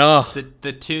and right. no.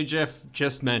 The two Jeff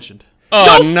just mentioned.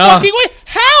 Oh, no. Fucking way.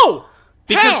 How?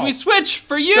 Because How? we switch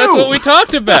for you. That's what we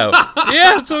talked about.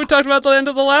 Yeah, that's what we talked about at the end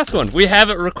of the last one. We have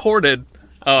it recorded.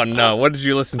 Oh, no. What did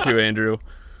you listen to, Andrew?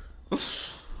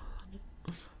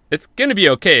 It's going to be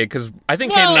okay, because I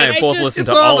think Hayden and I have both listened It's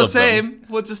to all all the of them. same.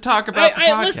 We'll just talk about the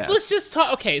podcast. Let's just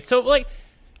talk. Okay, so like,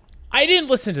 I didn't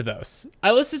listen to those.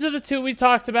 I listened to the 2 we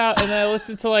talked about, and then I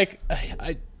listened to like,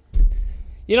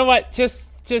 you know what?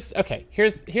 Just okay.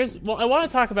 Here's. Well, I want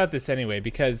to talk about this anyway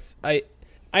because I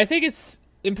think it's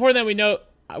important that we know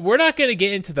we're not going to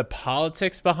get into the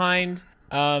politics behind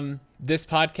this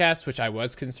podcast, which I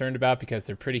was concerned about because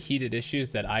they're pretty heated issues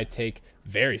that I take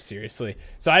very seriously.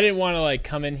 So I didn't want to like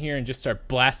come in here and just start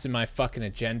blasting my fucking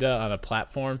agenda on a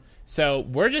platform. So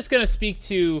we're just going to speak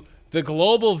to the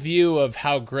global view of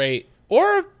how great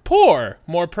or poor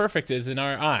More Perfect is in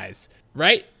our eyes.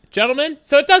 Right, gentlemen?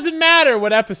 So it doesn't matter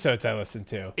what episodes I listen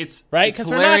to. It's right? Because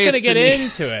we're not going to get me.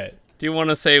 into it. Do you want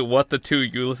to say what the 2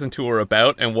 you listened to were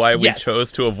about and why we Yes.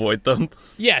 chose to avoid them?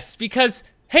 Yes, because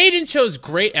Hayden chose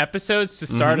great episodes to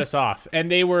start us off,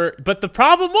 and they were. But the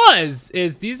problem is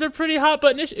these are pretty hot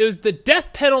button issues. It was the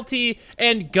death penalty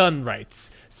and gun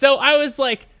rights. So I was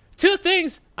like, 2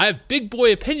 things I have big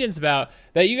boy opinions about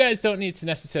that you guys don't need to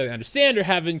necessarily understand or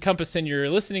have encompassed in your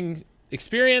listening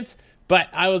experience. But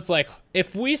I was like,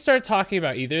 if we start talking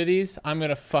about either of these, I'm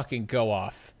gonna fucking go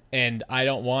off, and I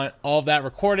don't want all of that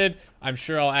recorded. I'm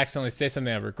sure I'll accidentally say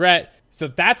something I regret. So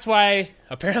that's why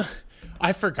apparently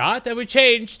I forgot that we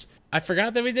changed. I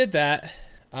forgot that we did that.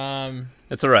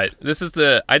 It's all right.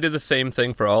 I did the same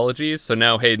thing for Ologies, so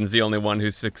now Hayden's the only one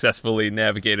who's successfully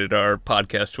navigated our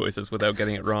podcast choices without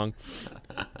getting it wrong.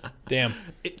 Damn,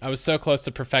 I was so close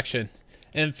to perfection.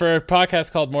 And for a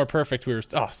podcast called More Perfect, we were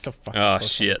so fucking close to the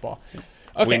shit. ball.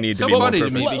 Okay, We need so to be more funny to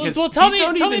perfect. me because well, tell these me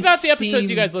don't even about the episodes seem-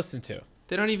 you guys listened to.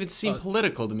 They don't even seem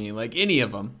political to me, like any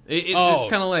of them. It's Oh,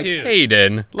 kind of like dude.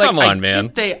 Hayden, Like, come I on,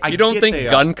 get man. I You don't get think they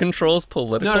gun are. control's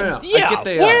political? No. Yeah, I get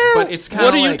they where- are, but it's kind of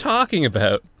What are like, you talking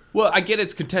about? Well, I get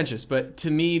it's contentious, but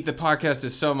to me, the podcast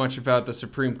is so much about the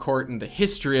Supreme Court and the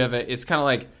history of it. It's kind of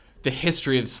like the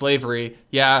history of slavery.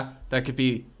 Yeah, that could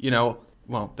be,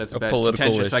 well, that's a bit political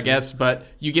contentious, I issue. guess, but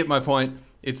you get my point.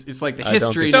 It's like the I don't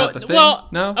history, think not so. the thing. Well,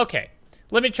 no? okay.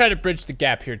 let me try to bridge the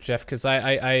gap here, Jeff, because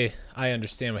I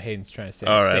understand what Hayden's trying to say.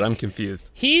 All right, I'm confused.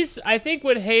 I think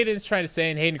what Hayden's trying to say,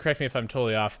 and Hayden, correct me if I'm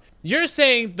totally off, you're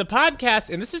saying the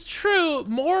podcast, and this is true,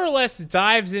 more or less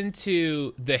dives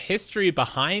into the history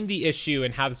behind the issue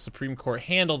and how the Supreme Court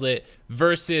handled it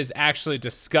versus actually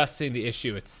discussing the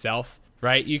issue itself,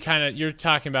 right? You're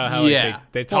talking about how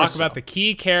they talk about the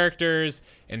key characters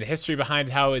and the history behind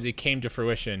how it came to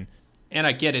fruition. And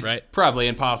I get it's probably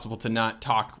impossible to not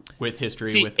talk with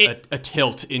history with a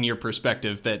tilt in your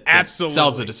perspective that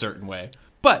sells it a certain way.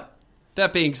 But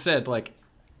that being said, like,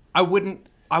 I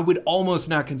would almost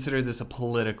not consider this a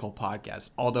political podcast,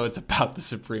 although it's about the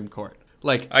Supreme Court.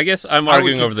 Like, I guess I'm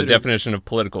arguing over the definition of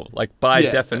political. Like, by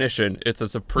definition, it's a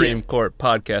Supreme Court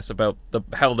podcast about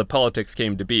how the politics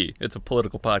came to be. It's a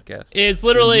political podcast. It's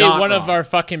literally one of our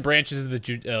fucking branches of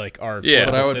the our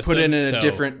but I would put it in a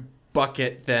different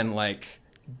bucket than like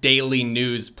daily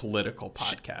news political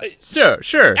podcasts.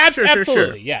 Sure.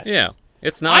 Absolutely, yes. Yeah.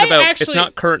 It's not it's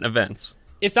not current events.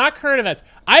 It's not current events.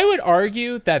 I would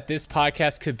argue that this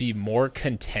podcast could be more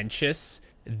contentious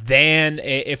than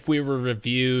if we were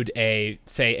reviewed a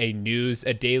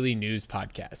daily news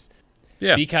podcast.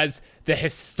 Yeah. Because the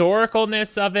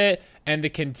historicalness of it and the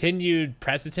continued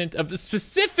precedent of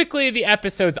specifically the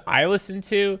episodes I listen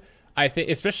to, I think,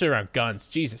 especially around guns,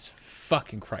 Jesus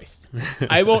fucking Christ.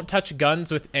 I won't touch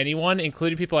guns with anyone,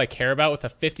 including people I care about, with a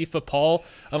 50-foot pole,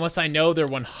 unless I know they're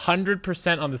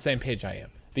 100% on the same page I am.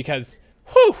 Because,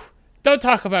 don't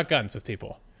talk about guns with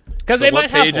people. Because they might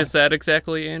have one. What page is that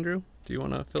exactly, Andrew? Do you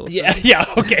want to fill us in?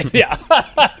 Yeah.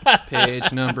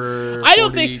 Page number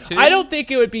 42. I don't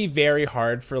think it would be very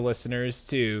hard for listeners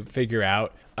to figure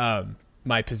out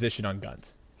my position on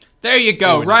guns. There you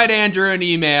go. Write Andrew an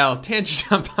email.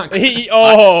 Tangent on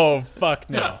Oh, fuck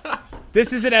no.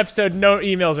 This is an episode. No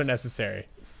emails are necessary.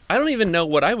 I don't even know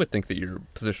what I would think that your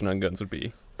position on guns would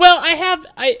be. Well,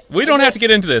 we don't have to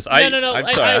get into this. No. I'm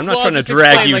sorry. I'm not trying to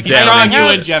drag you down. He's drawing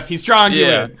you in, Jeff. He's drawing you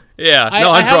in. Yeah.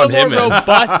 No, I I'm drawing him in. I have a more in.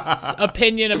 robust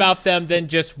opinion about them than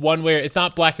just one where it's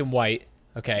not black and white.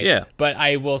 Okay. Yeah. But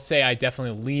I will say I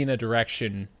definitely lean a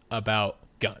direction about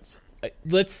guns.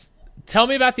 Tell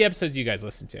me about the episodes you guys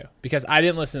listened to, because I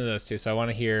didn't listen to those two, so I want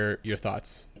to hear your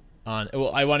thoughts on.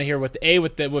 Well, I want to hear what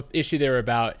issue they were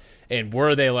about, and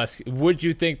would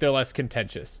you think they're less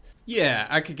contentious? Yeah,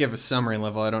 I could give a summary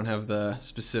level. I don't have the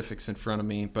specifics in front of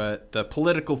me, but the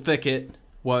political thicket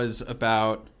was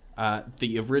about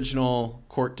the original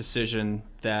court decision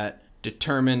that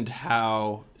determined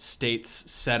how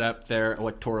states set up their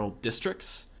electoral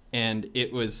districts, and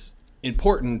it was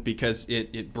important because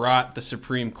it brought the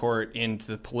Supreme Court into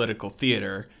the political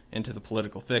theater, into the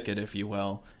political thicket, if you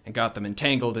will, and got them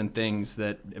entangled in things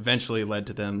that eventually led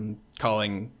to them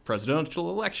calling presidential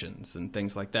elections and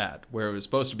things like that, where it was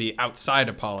supposed to be outside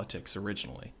of politics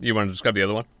originally. You want to describe the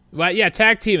other one? Well, yeah,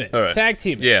 tag team it. All right. Tag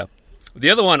team it. Yeah. The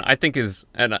other one I think is,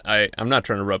 and I'm not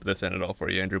trying to rub this in at all for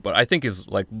you, Andrew, but I think is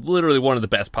like literally one of the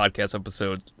best podcast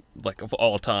episodes like of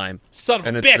all time. Son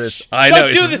of a bitch!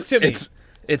 Don't do this to me.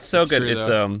 It's so good.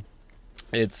 True,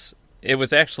 it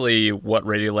was actually what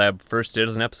Radiolab first did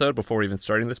as an episode before even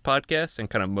starting this podcast, and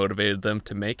kind of motivated them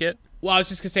to make it. Well, I was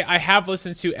just gonna say I have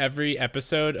listened to every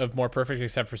episode of More Perfect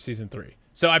except for season 3.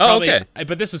 So I probably,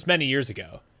 but this was many years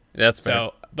ago. That's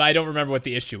fair. But I don't remember what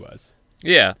the issue was.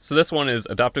 Yeah, so this one is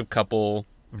adoptive couple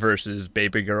versus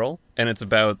baby girl, and it's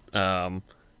about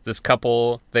this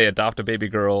couple. They adopt a baby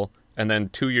girl, and then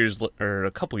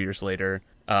a couple years later,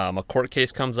 a court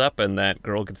case comes up, and that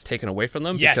girl gets taken away from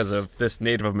them because of this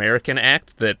Native American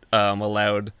Act that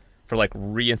allowed for like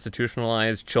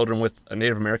reinstitutionalized children with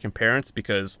Native American parents,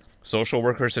 because social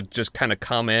workers had just kind of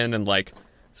come in and like,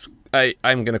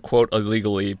 I'm going to quote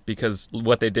illegally, because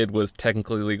what they did was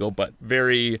technically legal, but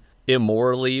very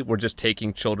immorally, we're just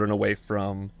taking children away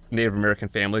from Native American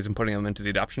families and putting them into the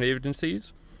adoption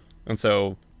agencies. And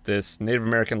so this Native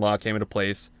American law came into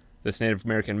place. This Native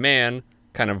American man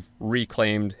kind of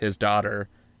reclaimed his daughter,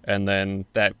 and then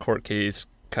that court case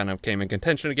kind of came in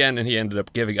contention again, and he ended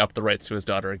up giving up the rights to his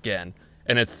daughter again.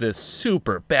 And it's this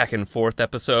super back and forth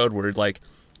episode where like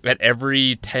at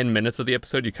every 10 minutes of the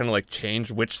episode you kind of like change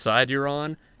which side you're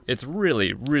on. It's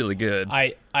really, really good.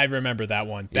 I remember that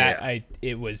one.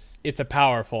 It's a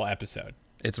powerful episode.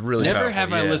 It's really Never powerful,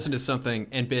 have I listened to something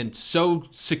and been so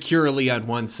securely on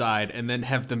one side and then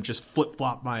have them just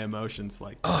flip-flop my emotions.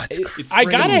 Like, it's I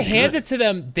gotta hand it to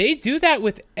them. They do that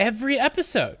with every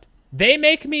episode. They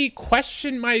make me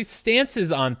question my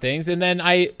stances on things, and then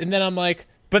I'm like,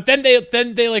 but then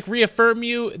they like reaffirm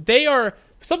you. They are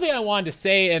something I wanted to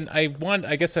say, and I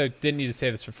guess I didn't need to say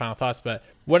this for final thoughts, but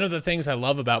one of the things I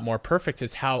love about More Perfect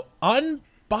is how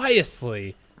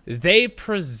unbiasedly they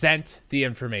present the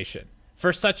information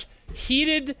for such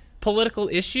heated political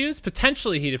issues,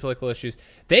 potentially heated political issues.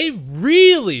 They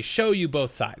really show you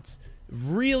both sides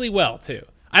really well too.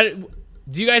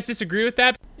 Do you guys disagree with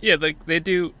that? Yeah, like they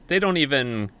do. They don't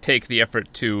even take the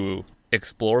effort to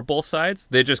explore both sides.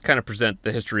 They just kind of present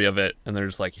the history of it, and they're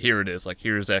just like, here it is. Like,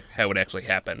 here's how it actually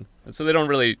happened. And so they don't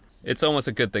really. It's almost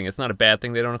a good thing. It's not a bad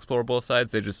thing they don't explore both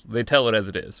sides. They tell it as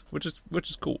it is, which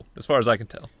is cool as far as I can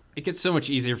tell. It gets so much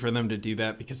easier for them to do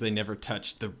that because they never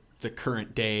touch the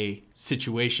current day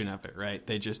situation of it, right?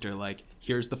 They just are like,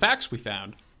 here's the facts we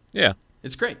found. Yeah.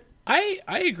 It's great. I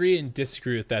agree and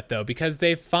disagree with that though, because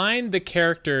they find the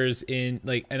characters in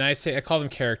and I call them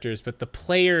characters, but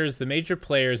the major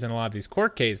players in a lot of these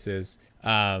court cases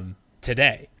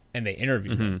today, and they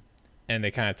interview them, and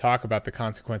they kind of talk about the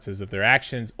consequences of their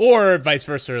actions, or vice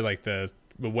versa, like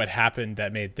what happened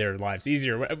that made their lives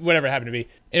easier, whatever it happened to be.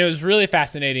 And it was really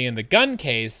fascinating in the gun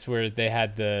case where they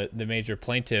had the major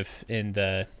plaintiff in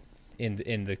the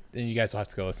and you guys will have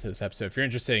to go listen to this episode if you're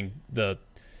interested in the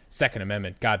Second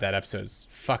Amendment. God, that episode is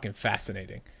fucking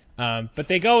fascinating. But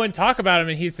they go and talk about him,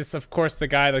 and he's just, of course, the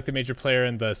guy, like the major player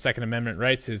in the Second Amendment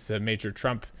rights is a major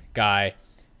Trump guy,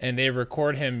 and they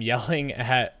record him yelling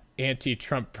at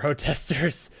anti-Trump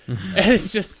protesters, and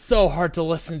it's just so hard to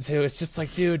listen to. It's just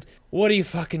like, dude, what are you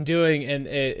fucking doing? And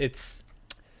it's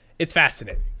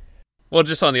fascinating. Well,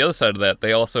 just on the other side of that,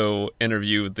 they also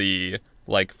interviewed the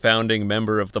founding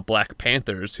member of the Black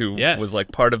Panthers, who was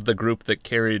part of the group that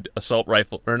carried not assault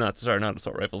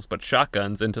rifles, but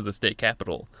shotguns into the state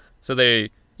capitol. So they,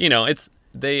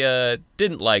 they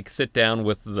didn't sit down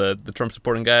with the Trump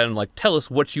supporting guy and tell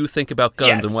us what you think about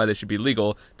guns and why they should be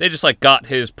legal. They just got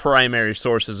his primary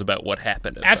sources about what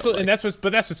happened. Absolutely, and that's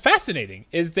what's fascinating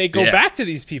is they go back to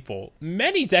these people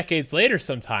many decades later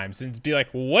sometimes and be like,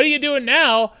 "What are you doing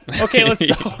now?"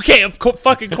 Okay,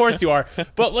 fucking course you are.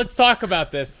 But let's talk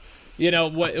about this.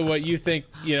 What you think,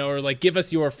 or give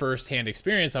us your firsthand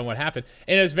experience on what happened.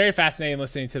 And it was very fascinating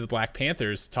listening to the Black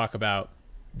Panthers talk about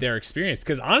their experience,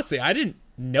 because honestly I didn't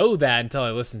know that until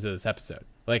I listened to this episode.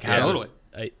 Totally.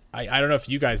 I don't know if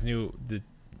you guys knew the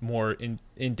more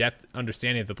in-depth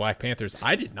understanding of the Black Panthers.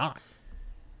 I did not.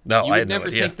 No, you I would never no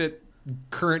idea. think that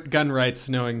current gun rights,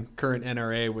 knowing current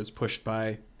NRA, was pushed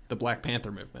by the Black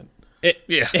Panther movement. It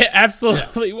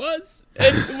absolutely was.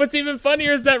 And what's even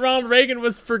funnier is that Ronald Reagan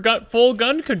was for full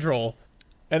gun control,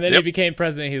 and then he became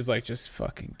president. He was like, just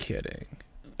fucking kidding.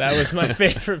 That was my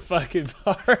favorite fucking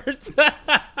part.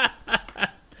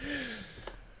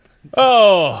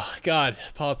 Oh, God.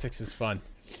 Politics is fun.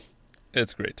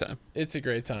 It's a great time. It's a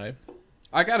great time.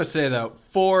 I gotta say, though,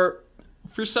 for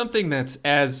something that's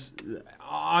as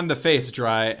on the face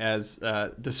dry as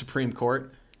the Supreme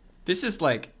Court, this is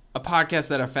a podcast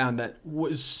that I found that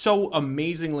was so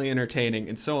amazingly entertaining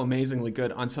and so amazingly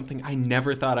good on something I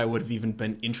never thought I would have even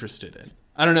been interested in.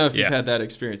 I don't know if you've had that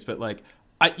experience, but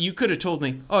you could have told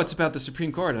me, oh, it's about the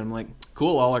Supreme Court. And I'm like,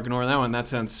 cool, I'll ignore that one. That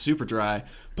sounds super dry.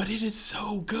 But it is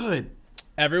so good.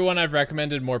 Everyone I've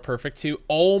recommended More Perfect to,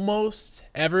 almost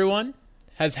everyone,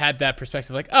 has had that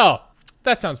perspective. Oh,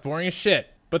 that sounds boring as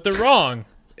shit. But they're wrong.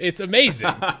 It's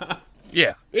amazing.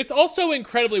 Yeah. It's also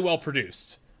incredibly well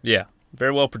produced. Yeah.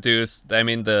 Very well produced. I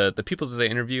mean, the people that they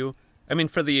interview,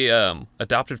 for the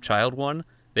adoptive child one,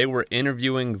 they were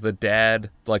interviewing the dad,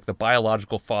 the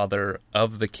biological father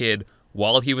of the kid,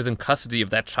 while he was in custody of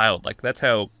that child. That's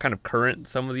how kind of current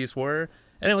some of these were.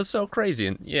 And it was so crazy.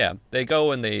 And yeah, they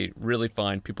go and they really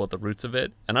find people at the roots of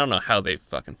it. And I don't know how they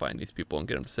fucking find these people and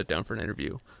get them to sit down for an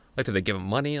interview. Do they give them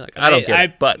money? I don't get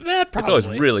it, but it's always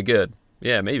really good.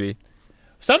 Yeah, maybe.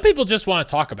 Some people just want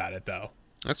to talk about it, though.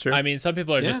 That's true. Some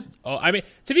people are just... Oh,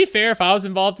 to be fair, if I was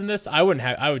involved in this, I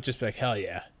would just be like, hell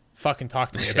yeah, fucking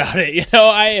talk to me about it.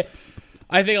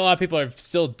 I think a lot of people are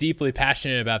still deeply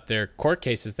passionate about their court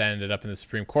cases that ended up in the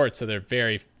Supreme Court, so they're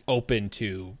very open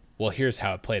to, well, here's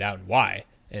how it played out and why.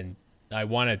 And I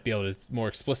want to be able to more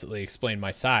explicitly explain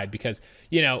my side, because,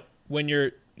 when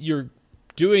you're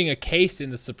doing a case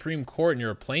in the Supreme Court and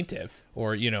you're a plaintiff,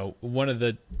 or, one of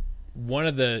the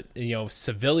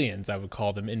civilians, I would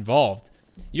call them, involved,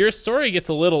 your story gets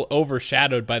a little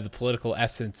overshadowed by the political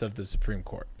essence of the Supreme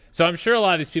Court. So I'm sure a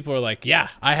lot of these people are like, yeah,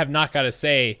 I have not got to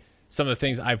say some of the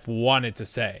things I've wanted to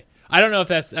say. I don't know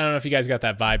if you guys got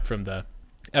that vibe from the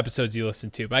episodes you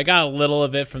listened to, but I got a little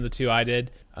of it from the two I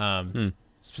did.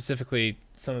 Specifically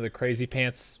some of the crazy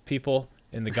pants people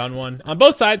in the gun one on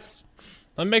both sides.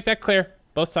 Let me make that clear.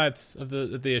 Both sides of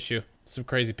the issue. Some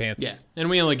crazy pants. Yeah. And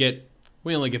we only get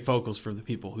vocals from the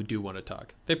people who do want to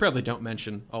talk. They probably don't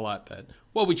mention a lot that,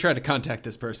 well, we tried to contact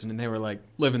this person and they were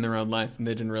living their own life and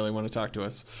they didn't really want to talk to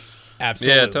us.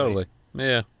 Absolutely. Yeah, totally.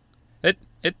 Yeah.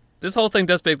 This whole thing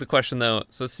does beg the question, though.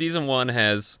 So season 1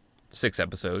 has 6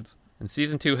 episodes, and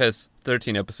season 2 has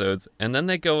 13 episodes, and then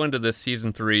they go into this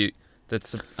season 3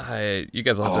 that's... you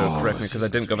guys will have to correct me because I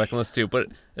didn't go back and listen to, but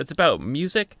it's about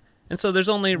music, and so there's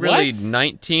only really What?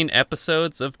 19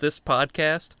 episodes of this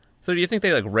podcast. So do you think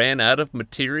they ran out of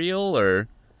material, or...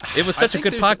 It was such a think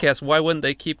good there's- podcast, why wouldn't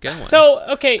they keep going? So,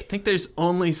 okay, I think there's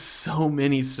only so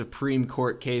many Supreme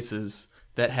Court cases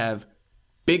that have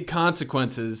big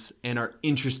consequences and are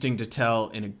interesting to tell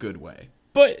in a good way.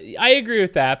 but I agree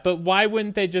with that. But why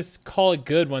wouldn't they just call it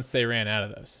good once they ran out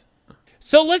of those?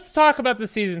 So let's talk about the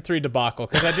season 3 debacle,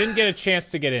 because I didn't get a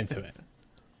chance to get into it.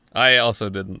 I also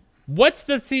didn't. What's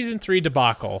the season 3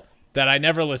 debacle that I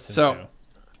never listened So, to?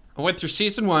 I went through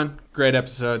season 1, great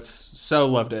episodes, so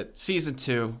loved it. Season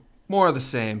 2, more of the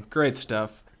same, great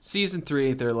stuff. Season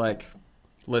 3, they're like,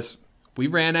 listen, we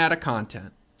ran out of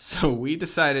content, so we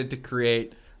decided to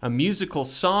create a musical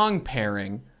song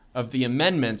pairing of the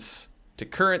amendments to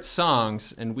current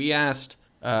songs, and we asked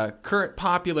current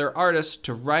popular artists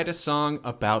to write a song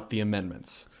about the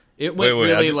amendments. It went Wait,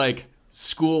 really like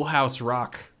Schoolhouse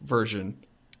Rock version.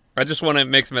 I just want to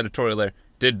make some editorial there.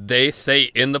 Did they say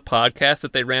in the podcast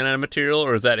that they ran out of material,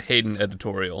 or is that Hayden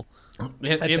editorial?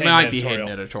 It Hayden might be editorial.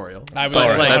 Hayden editorial. I was Oh,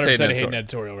 right, 100% that's Hayden Hayden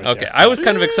editorial right Okay, there. I was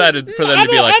kind of excited for them to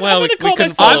be I'm like, gonna well, we call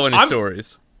couldn't myself- follow any I'm-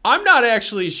 stories. I'm not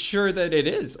actually sure that it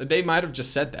is. They might have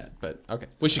just said that, but okay.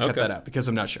 We should cut Okay. that out because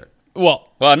I'm not sure.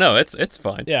 Well, Well, no, it's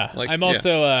fine. yeah, Like, I'm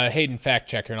also a Hayden fact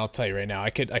checker, and I'll tell you right now, I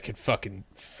could fucking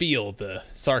feel the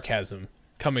sarcasm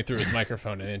coming through his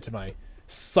microphone and into my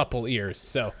supple ears.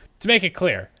 So to make it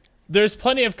clear, there's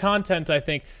plenty of content. I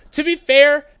think. To be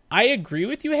fair, I agree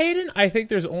with you, Hayden. I think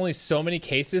there's only so many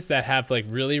cases that have like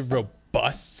really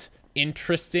robust,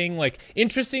 interesting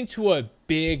to a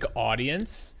big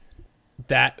audience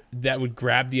that would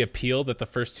grab the appeal that the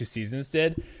first 2 seasons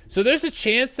did. So there's a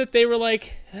chance that they were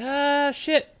like,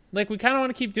 shit, like we kind of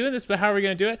want to keep doing this, but how are we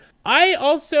going to do it? I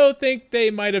also think they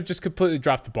might have just completely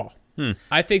dropped the ball.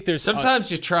 I think there's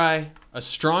Sometimes you try a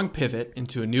strong pivot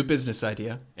into a new business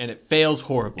idea, and it fails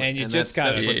horribly. and you just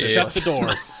that's gotta what this shut was. the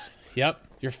doors. Yep,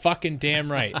 you're fucking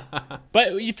damn right.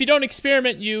 But if you don't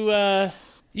experiment, you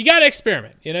gotta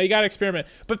experiment. You gotta experiment.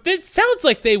 But it sounds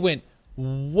like they went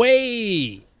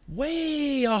way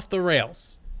off the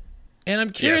rails, and I'm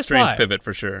yeah, curious strange why. pivot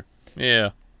for sure.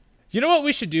 Yeah. You know what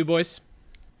we should do, boys?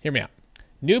 Hear me out.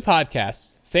 New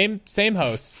podcast, same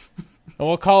hosts, and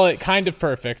we'll call it Kind of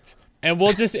Perfect, and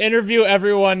we'll just interview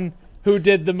everyone who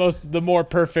did the more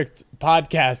perfect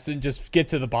podcasts and just get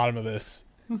to the bottom of this.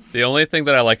 The only thing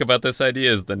that I like about this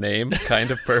idea is the name,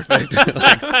 Kind of Perfect.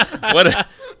 Like,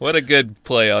 what a good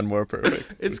play on More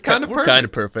Perfect. It's kind of We're perfect. kind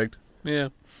of perfect. Yeah.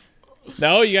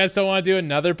 No, you guys don't want to do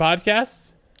another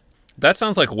podcast? That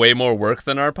sounds like way more work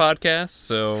than our podcast.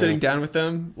 So Sitting down with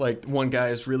them, like one guy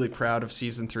is really proud of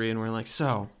season 3, and we're like,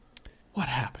 so, what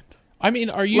happened? I mean,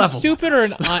 are you Level stupid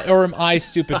with or am I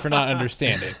stupid for not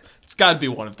understanding? It's got to be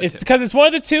one of the It's two. because it's one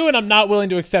of the two, and I'm not willing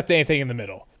to accept anything in the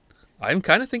middle. I'm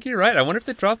kind of thinking you're right. I wonder if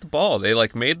they dropped the ball. They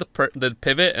like made the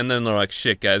pivot, and then they're like,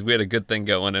 "Shit, guys, we had a good thing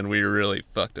going, and we really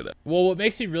fucked it up." Well, what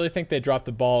makes me really think they dropped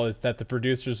the ball is that the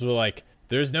producers were like,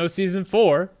 "There's no season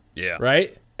 4." Yeah.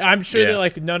 Right? I'm sure Yeah. they're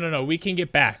like, no, we can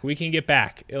get back.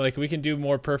 Like, we can do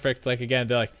more perfect. Like, again,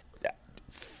 they're like,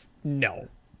 no.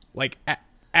 Like,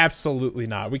 absolutely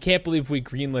not. We can't believe we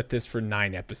greenlit this for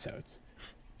 9 episodes.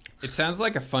 It sounds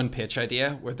like a fun pitch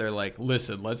idea where they're like,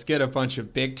 listen, let's get a bunch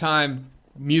of big-time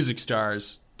music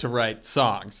stars to write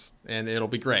songs, and it'll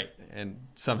be great. And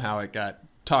somehow it got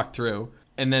talked through.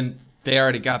 And then they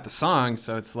already got the song,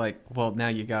 so it's like, well, now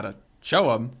you got to show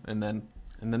them, and then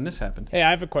this happened. Hey, I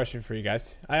have a question for you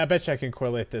guys. I bet you I can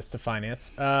correlate this to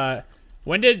finance.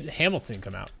 When did Hamilton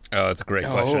come out? Oh, that's a great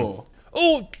question.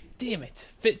 Oh, damn it.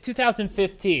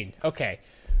 2015. Okay.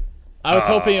 I was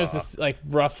hoping it was this, like,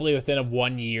 roughly within a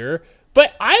 1 year.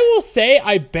 But I will say,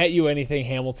 I bet you anything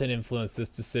Hamilton influenced this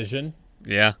decision.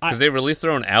 Yeah, because they released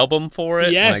their own album for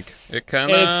it. Yes. Like, it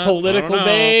kind of. And it's political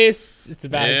based. It's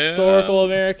about historical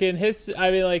American history.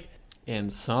 I mean, like, In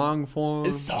song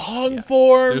form. song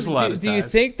form. There's a lot of Do you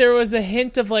ties. think there was a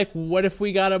hint of, like, what if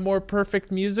we got a more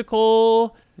perfect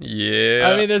musical? Yeah.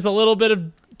 I mean, there's a little bit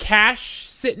of cash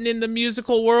sitting in the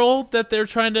musical world that they're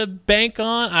trying to bank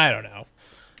on. I don't know.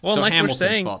 well, So like Hamilton's we're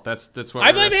saying, fault. That's what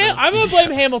I'm we're asking. gonna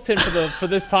blame Hamilton for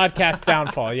this podcast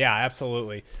downfall. Yeah,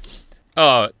 absolutely.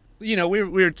 we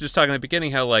were just talking at the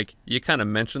beginning how like you kind of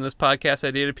mentioned this podcast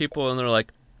idea to people and they're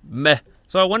like, meh.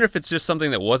 So I wonder if it's just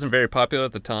something that wasn't very popular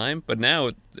at the time, but now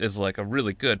it is like a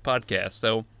really good podcast.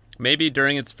 So maybe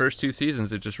during its first 2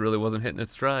 seasons, it just really wasn't hitting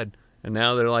its stride, and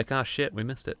now they're like, oh shit, we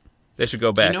missed it. They should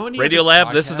go back. know any Radio other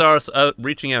Lab, this is our podcasts?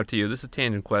 reaching out to you. This is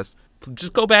Tangent Quest.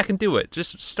 Just go back and do it.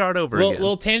 Just start over again.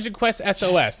 Little Tangent Quest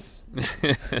SOS.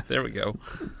 There we go.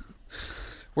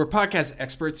 We're podcast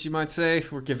experts, you might say.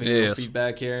 We're giving real Yes.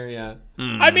 feedback here. Yeah.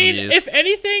 I mean, yes. if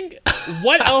anything,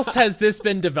 what else has this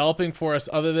been developing for us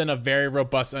other than a very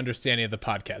robust understanding of the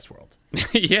podcast world?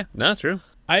 Yeah, no, true.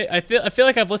 I feel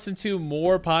like I've listened to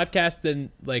more podcasts than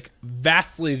like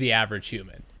vastly the average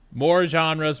human. More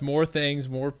genres, more things,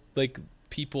 more like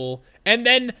people, and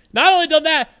then not only done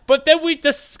that, but then we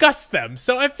discuss them.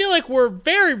 So I feel like we're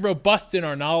very robust in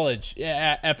our knowledge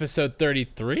at episode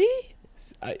 33.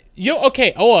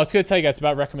 Okay. Oh, I was going to tell you guys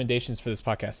about recommendations for this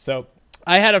podcast. So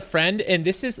I had a friend, and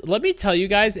let me tell you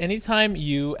guys, anytime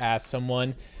you ask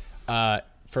someone for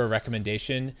a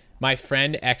recommendation, my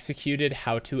friend executed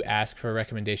how to ask for a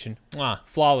recommendation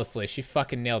flawlessly. She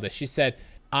fucking nailed it. She said,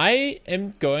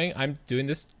 I'm doing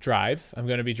this drive. I'm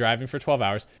going to be driving for 12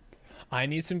 hours. I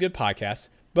need some good podcasts,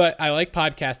 but I like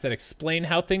podcasts that explain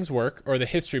how things work or the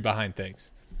history behind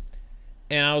things.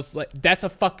 And I was like, that's a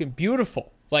fucking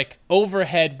beautiful, like,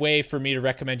 overhead way for me to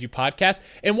recommend you podcasts.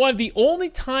 And one of the only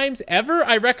times ever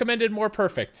I recommended More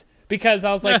Perfect, because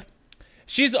I was like,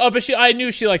 I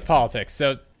knew she liked politics,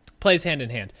 so plays hand in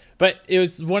hand. But it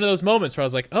was one of those moments where I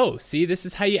was like, oh, see, this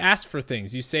is how you ask for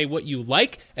things. You say what you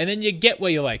like, and then you get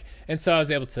what you like. And so I was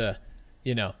able to,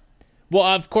 well,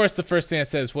 of course, the first thing I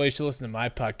said is, well, you should listen to my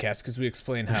podcast because we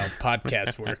explain how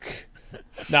podcasts work.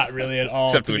 Not really at all.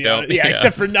 Except we don't. Honest. Yeah,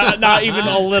 except for not even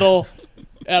a little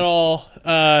at all.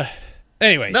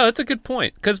 Anyway. No, that's a good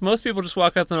point. Because most people just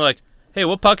walk up and they're like, hey,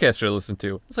 what podcast should I listen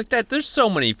to? It's like that. There's so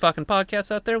many fucking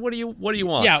podcasts out there. What do you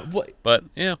want? Yeah. But,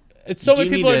 yeah. It's so Do many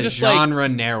you people need are a just like, genre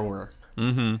narrower.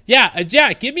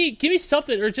 yeah, give me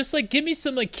something, or just like give me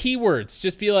some like keywords.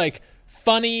 Just be like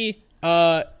funny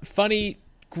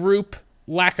group,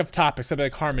 lack of topics. I'd be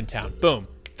like Harmontown. Boom.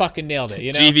 Fucking nailed it.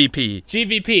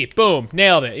 GVP. Boom.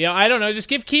 Nailed it. I don't know. Just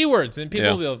give keywords and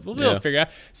people will be able to figure out.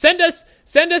 Send us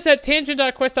at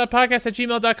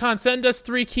tangent.quest.podcast@gmail.com. Send us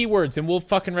 3 keywords and we'll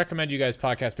fucking recommend you guys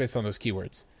podcasts based on those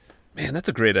keywords. Man, that's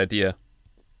a great idea.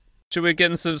 Should we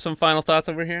get into some final thoughts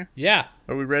over here? Yeah.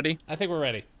 Are we ready? I think we're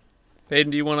ready.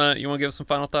 Hayden, do you wanna give us some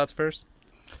final thoughts first?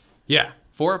 Yeah.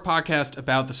 For a podcast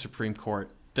about the Supreme Court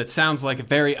that sounds like a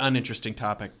very uninteresting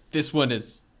topic, this one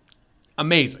is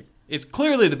amazing. It's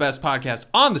clearly the best podcast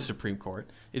on the Supreme Court.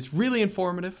 It's really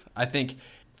informative. I think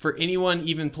for anyone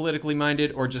even politically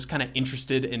minded or just kind of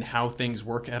interested in how things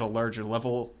work at a larger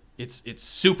level, it's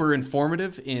super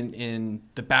informative in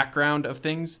the background of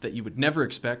things that you would never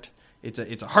expect. It's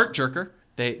a heart jerker.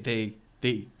 They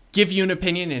give you an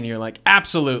opinion and you're like,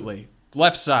 absolutely,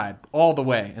 left side all the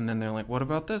way. And then they're like, what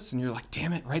about this? And you're like,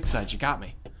 damn it, right side, you got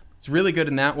me. It's really good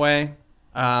in that way.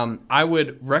 I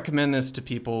would recommend this to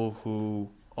people who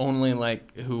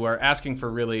are asking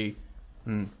for really,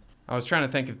 I was trying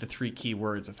to think of the 3 key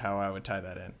words of how I would tie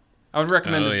that in. I would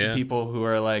recommend this to people who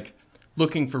are like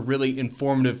looking for really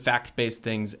informative fact-based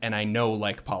things and I know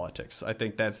like politics. I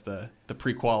think that's the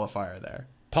pre-qualifier there.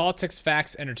 Politics,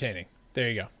 facts, entertaining. There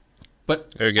you go.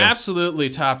 But there you go. Absolutely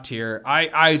top tier.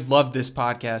 I love this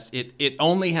podcast. It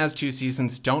only has 2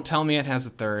 seasons. Don't tell me it has a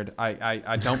third.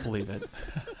 I don't believe it.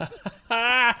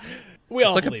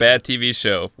 It's like a bad TV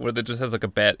show where it just has like a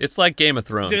bad. It's like Game of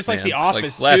Thrones. Dude, it's like The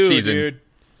Office last too, season. dude.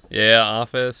 Yeah,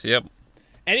 Office. Yep.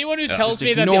 Anyone who tells Just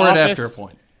me that The ignore it Office, after a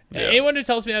point. Anyone who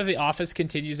tells me that The Office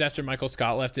continues after Michael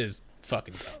Scott left is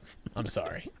fucking dumb. I'm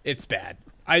sorry, it's bad.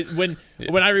 When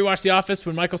I rewatch The Office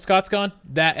when Michael Scott's gone,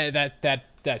 that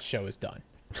show is done.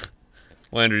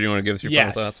 Well, Andrew, do you want to give us your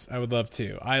final thoughts? Yes, I would love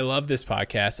to. I love this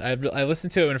podcast. I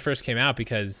listened to it when it first came out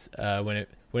because when it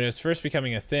was first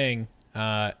becoming a thing,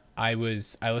 I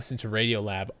listened to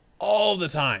Radiolab all the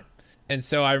time. And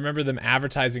so I remember them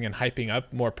advertising and hyping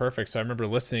up More Perfect. So I remember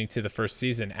listening to the first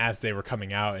season as they were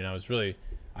coming out, and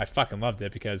I fucking loved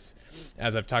it because,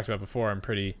 as I've talked about before, I'm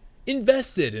pretty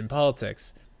invested in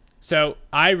politics. So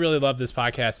I really love this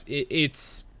podcast.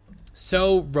 It's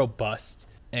so robust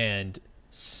and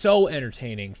so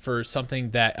entertaining for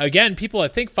something that, again, people I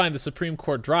think find the Supreme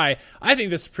Court dry. I think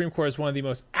the Supreme Court is one of the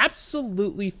most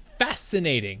absolutely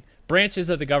fascinating branches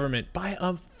of the government by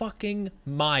a fucking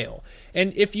mile.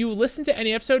 And if you listen to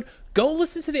any episode, go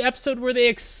listen to the episode where they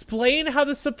explain how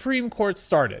the Supreme Court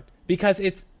started, because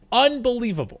it's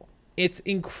unbelievable. It's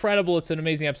incredible. It's an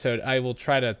amazing episode. I'll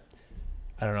try to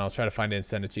find it and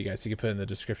send it to you guys so you can put it in the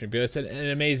description. But it's an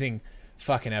amazing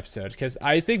fucking episode, because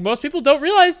I think most people don't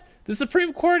realize the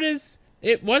Supreme Court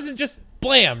it wasn't just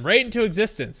blam right into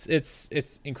existence.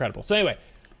 It's incredible. So anyway,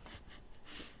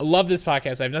 I love this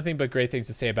podcast. I have nothing but great things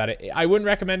to say about it. I wouldn't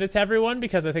recommend it to everyone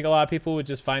because I think a lot of people would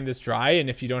just find this dry. And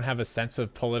if you don't have a sense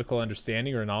of political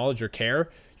understanding or knowledge or care,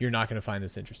 you're not going to find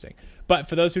this interesting. But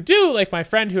for those who do, like my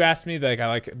friend who asked me, like I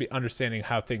like understanding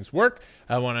how things work.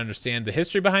 I want to understand the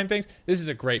history behind things. This is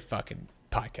a great fucking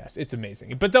podcast. It's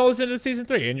amazing. But don't listen to season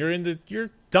 3 and you're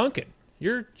dunking.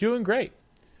 You're doing great.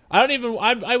 I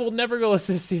will never go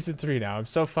listen to season 3 now. I'm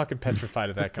so fucking petrified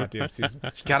of that goddamn season. You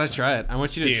gotta try it. I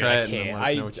want you to try it. And let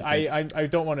us know what you think. I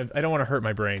don't want to hurt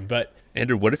my brain, but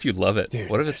Andrew, what if you love it? Dude,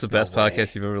 what if it's the there's best no way.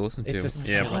 podcast you've ever listened to? It's a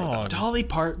song. Dolly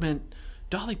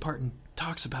Parton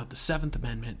talks about the 7th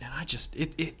Amendment, and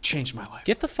it changed my life.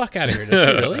 Get the fuck out of here. Does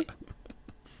she really?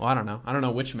 Well, I don't know. I don't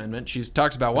know which amendment. She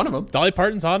talks about one of them. Dolly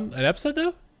Parton's on an episode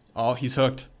though? Oh, he's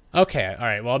hooked. Okay, all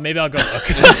right. Well, maybe I'll go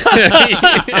look.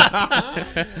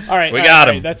 All right, We got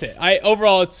him. Right, that's it.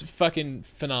 Overall, it's fucking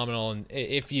phenomenal. And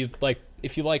if you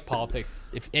like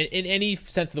politics, if in any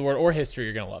sense of the word or history,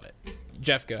 you're gonna love it.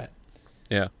 Jeff, go ahead.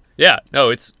 Yeah. No,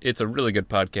 it's a really good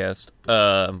podcast.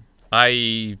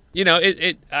 I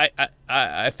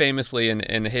famously,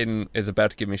 and Hayden is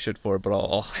about to give me shit for it, but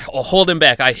I'll hold him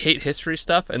back. I hate history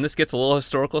stuff, and this gets a little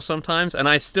historical sometimes, and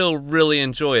I still really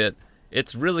enjoy it.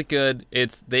 It's really good.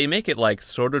 They make it like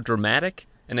sort of dramatic,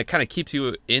 and it kind of keeps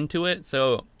you into it.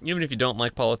 So even if you don't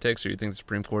like politics or you think the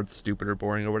Supreme Court's stupid or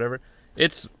boring or whatever,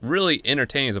 it's really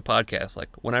entertaining as a podcast. Like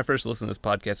when I first listened to this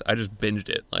podcast, I just binged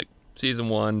it, like season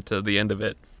 1 to the end of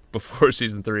it before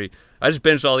season 3. I just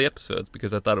binged all the episodes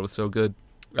because I thought it was so good.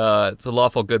 It's a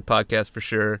lawful good podcast for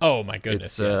sure. Oh my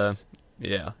goodness! Yes.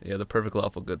 Yeah, the perfect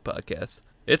lawful good podcast.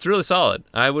 It's really solid.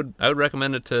 I would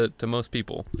recommend it to most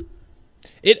people.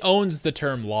 It owns the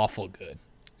term lawful good.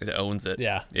 It owns it.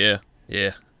 Yeah.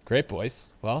 Yeah. Great,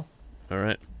 boys. Well, All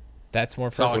right. that's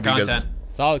more Solid perfect. content.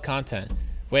 Solid content.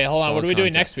 Wait, hold on. Solid What are we doing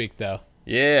content. next week, though?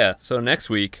 Yeah. So next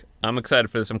week, I'm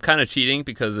excited for this. I'm kind of cheating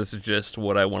because this is just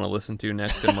what I want to listen to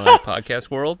next in my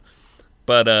podcast world.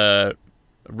 But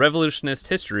Revolutionist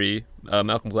History,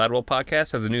 Malcolm Gladwell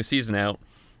podcast, has a new season out.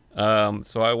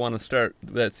 So I want to start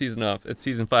that season off. It's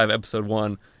season 5, episode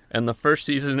 1. And the first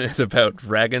season is about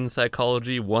Dragon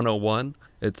Psychology 101.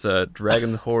 It's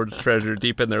Dragon hoards treasure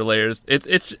deep in their layers. You're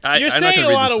I'm not saying gonna a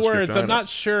read lot the of words. description. I'm not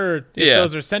sure if Yeah.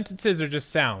 those are sentences or just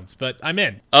sounds, but I'm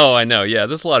in. Oh, I know. Yeah,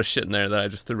 there's a lot of shit in there that I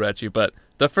just threw at you. But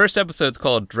the first episode's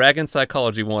called Dragon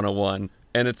Psychology 101,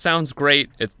 and it sounds great.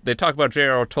 They talk about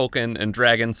J.R.R. Tolkien and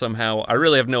dragons somehow. I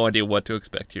really have no idea what to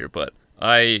expect here, but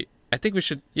I think we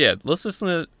should, let's listen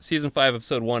to season 5,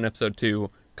 episode 1, episode 2,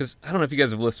 because I don't know if you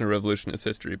guys have listened to Revolutionist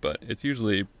History, but it's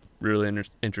usually really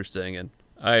interesting, and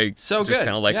I just So good, kind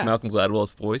of like yeah. Malcolm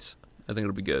Gladwell's voice. I think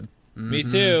it'll be good. Me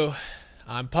too.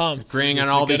 I'm pumped. Agreeing This on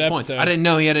is a all good these points. episode. Mm-hmm. I didn't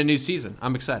know he had a new season.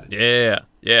 I'm excited. Yeah,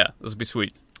 this will be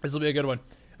sweet. This will be a good one.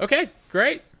 Okay,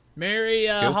 great. Merry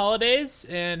Cool. holidays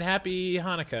and happy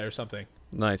Hanukkah or something.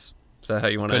 Nice. Is that how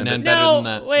you want to Couldn't end end it? better No, than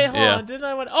that. wait, hold Yeah. on. Didn't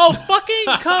I want? Oh, fucking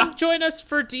come join us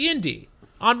for D&D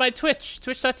on my Twitch,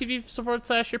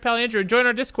 twitch.tv/your pal Andrew, and join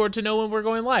our Discord to know when we're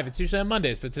going live. It's usually on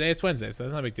Mondays, but today it's Wednesday, so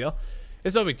that's not a big deal.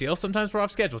 It's no big deal. Sometimes we're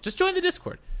off schedule. Just join the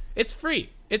Discord. It's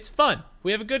free. It's fun.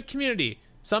 We have a good community.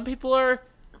 Some people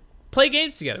play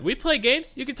games together. We play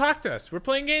games. You can talk to us. We're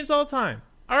playing games all the time.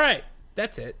 All right,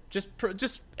 that's it. Just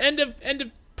end of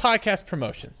podcast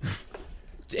promotions.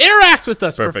 Interact with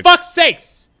us Perfect. for fuck's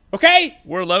sakes. Okay?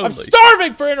 We're I'm lonely.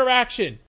 starving for interaction.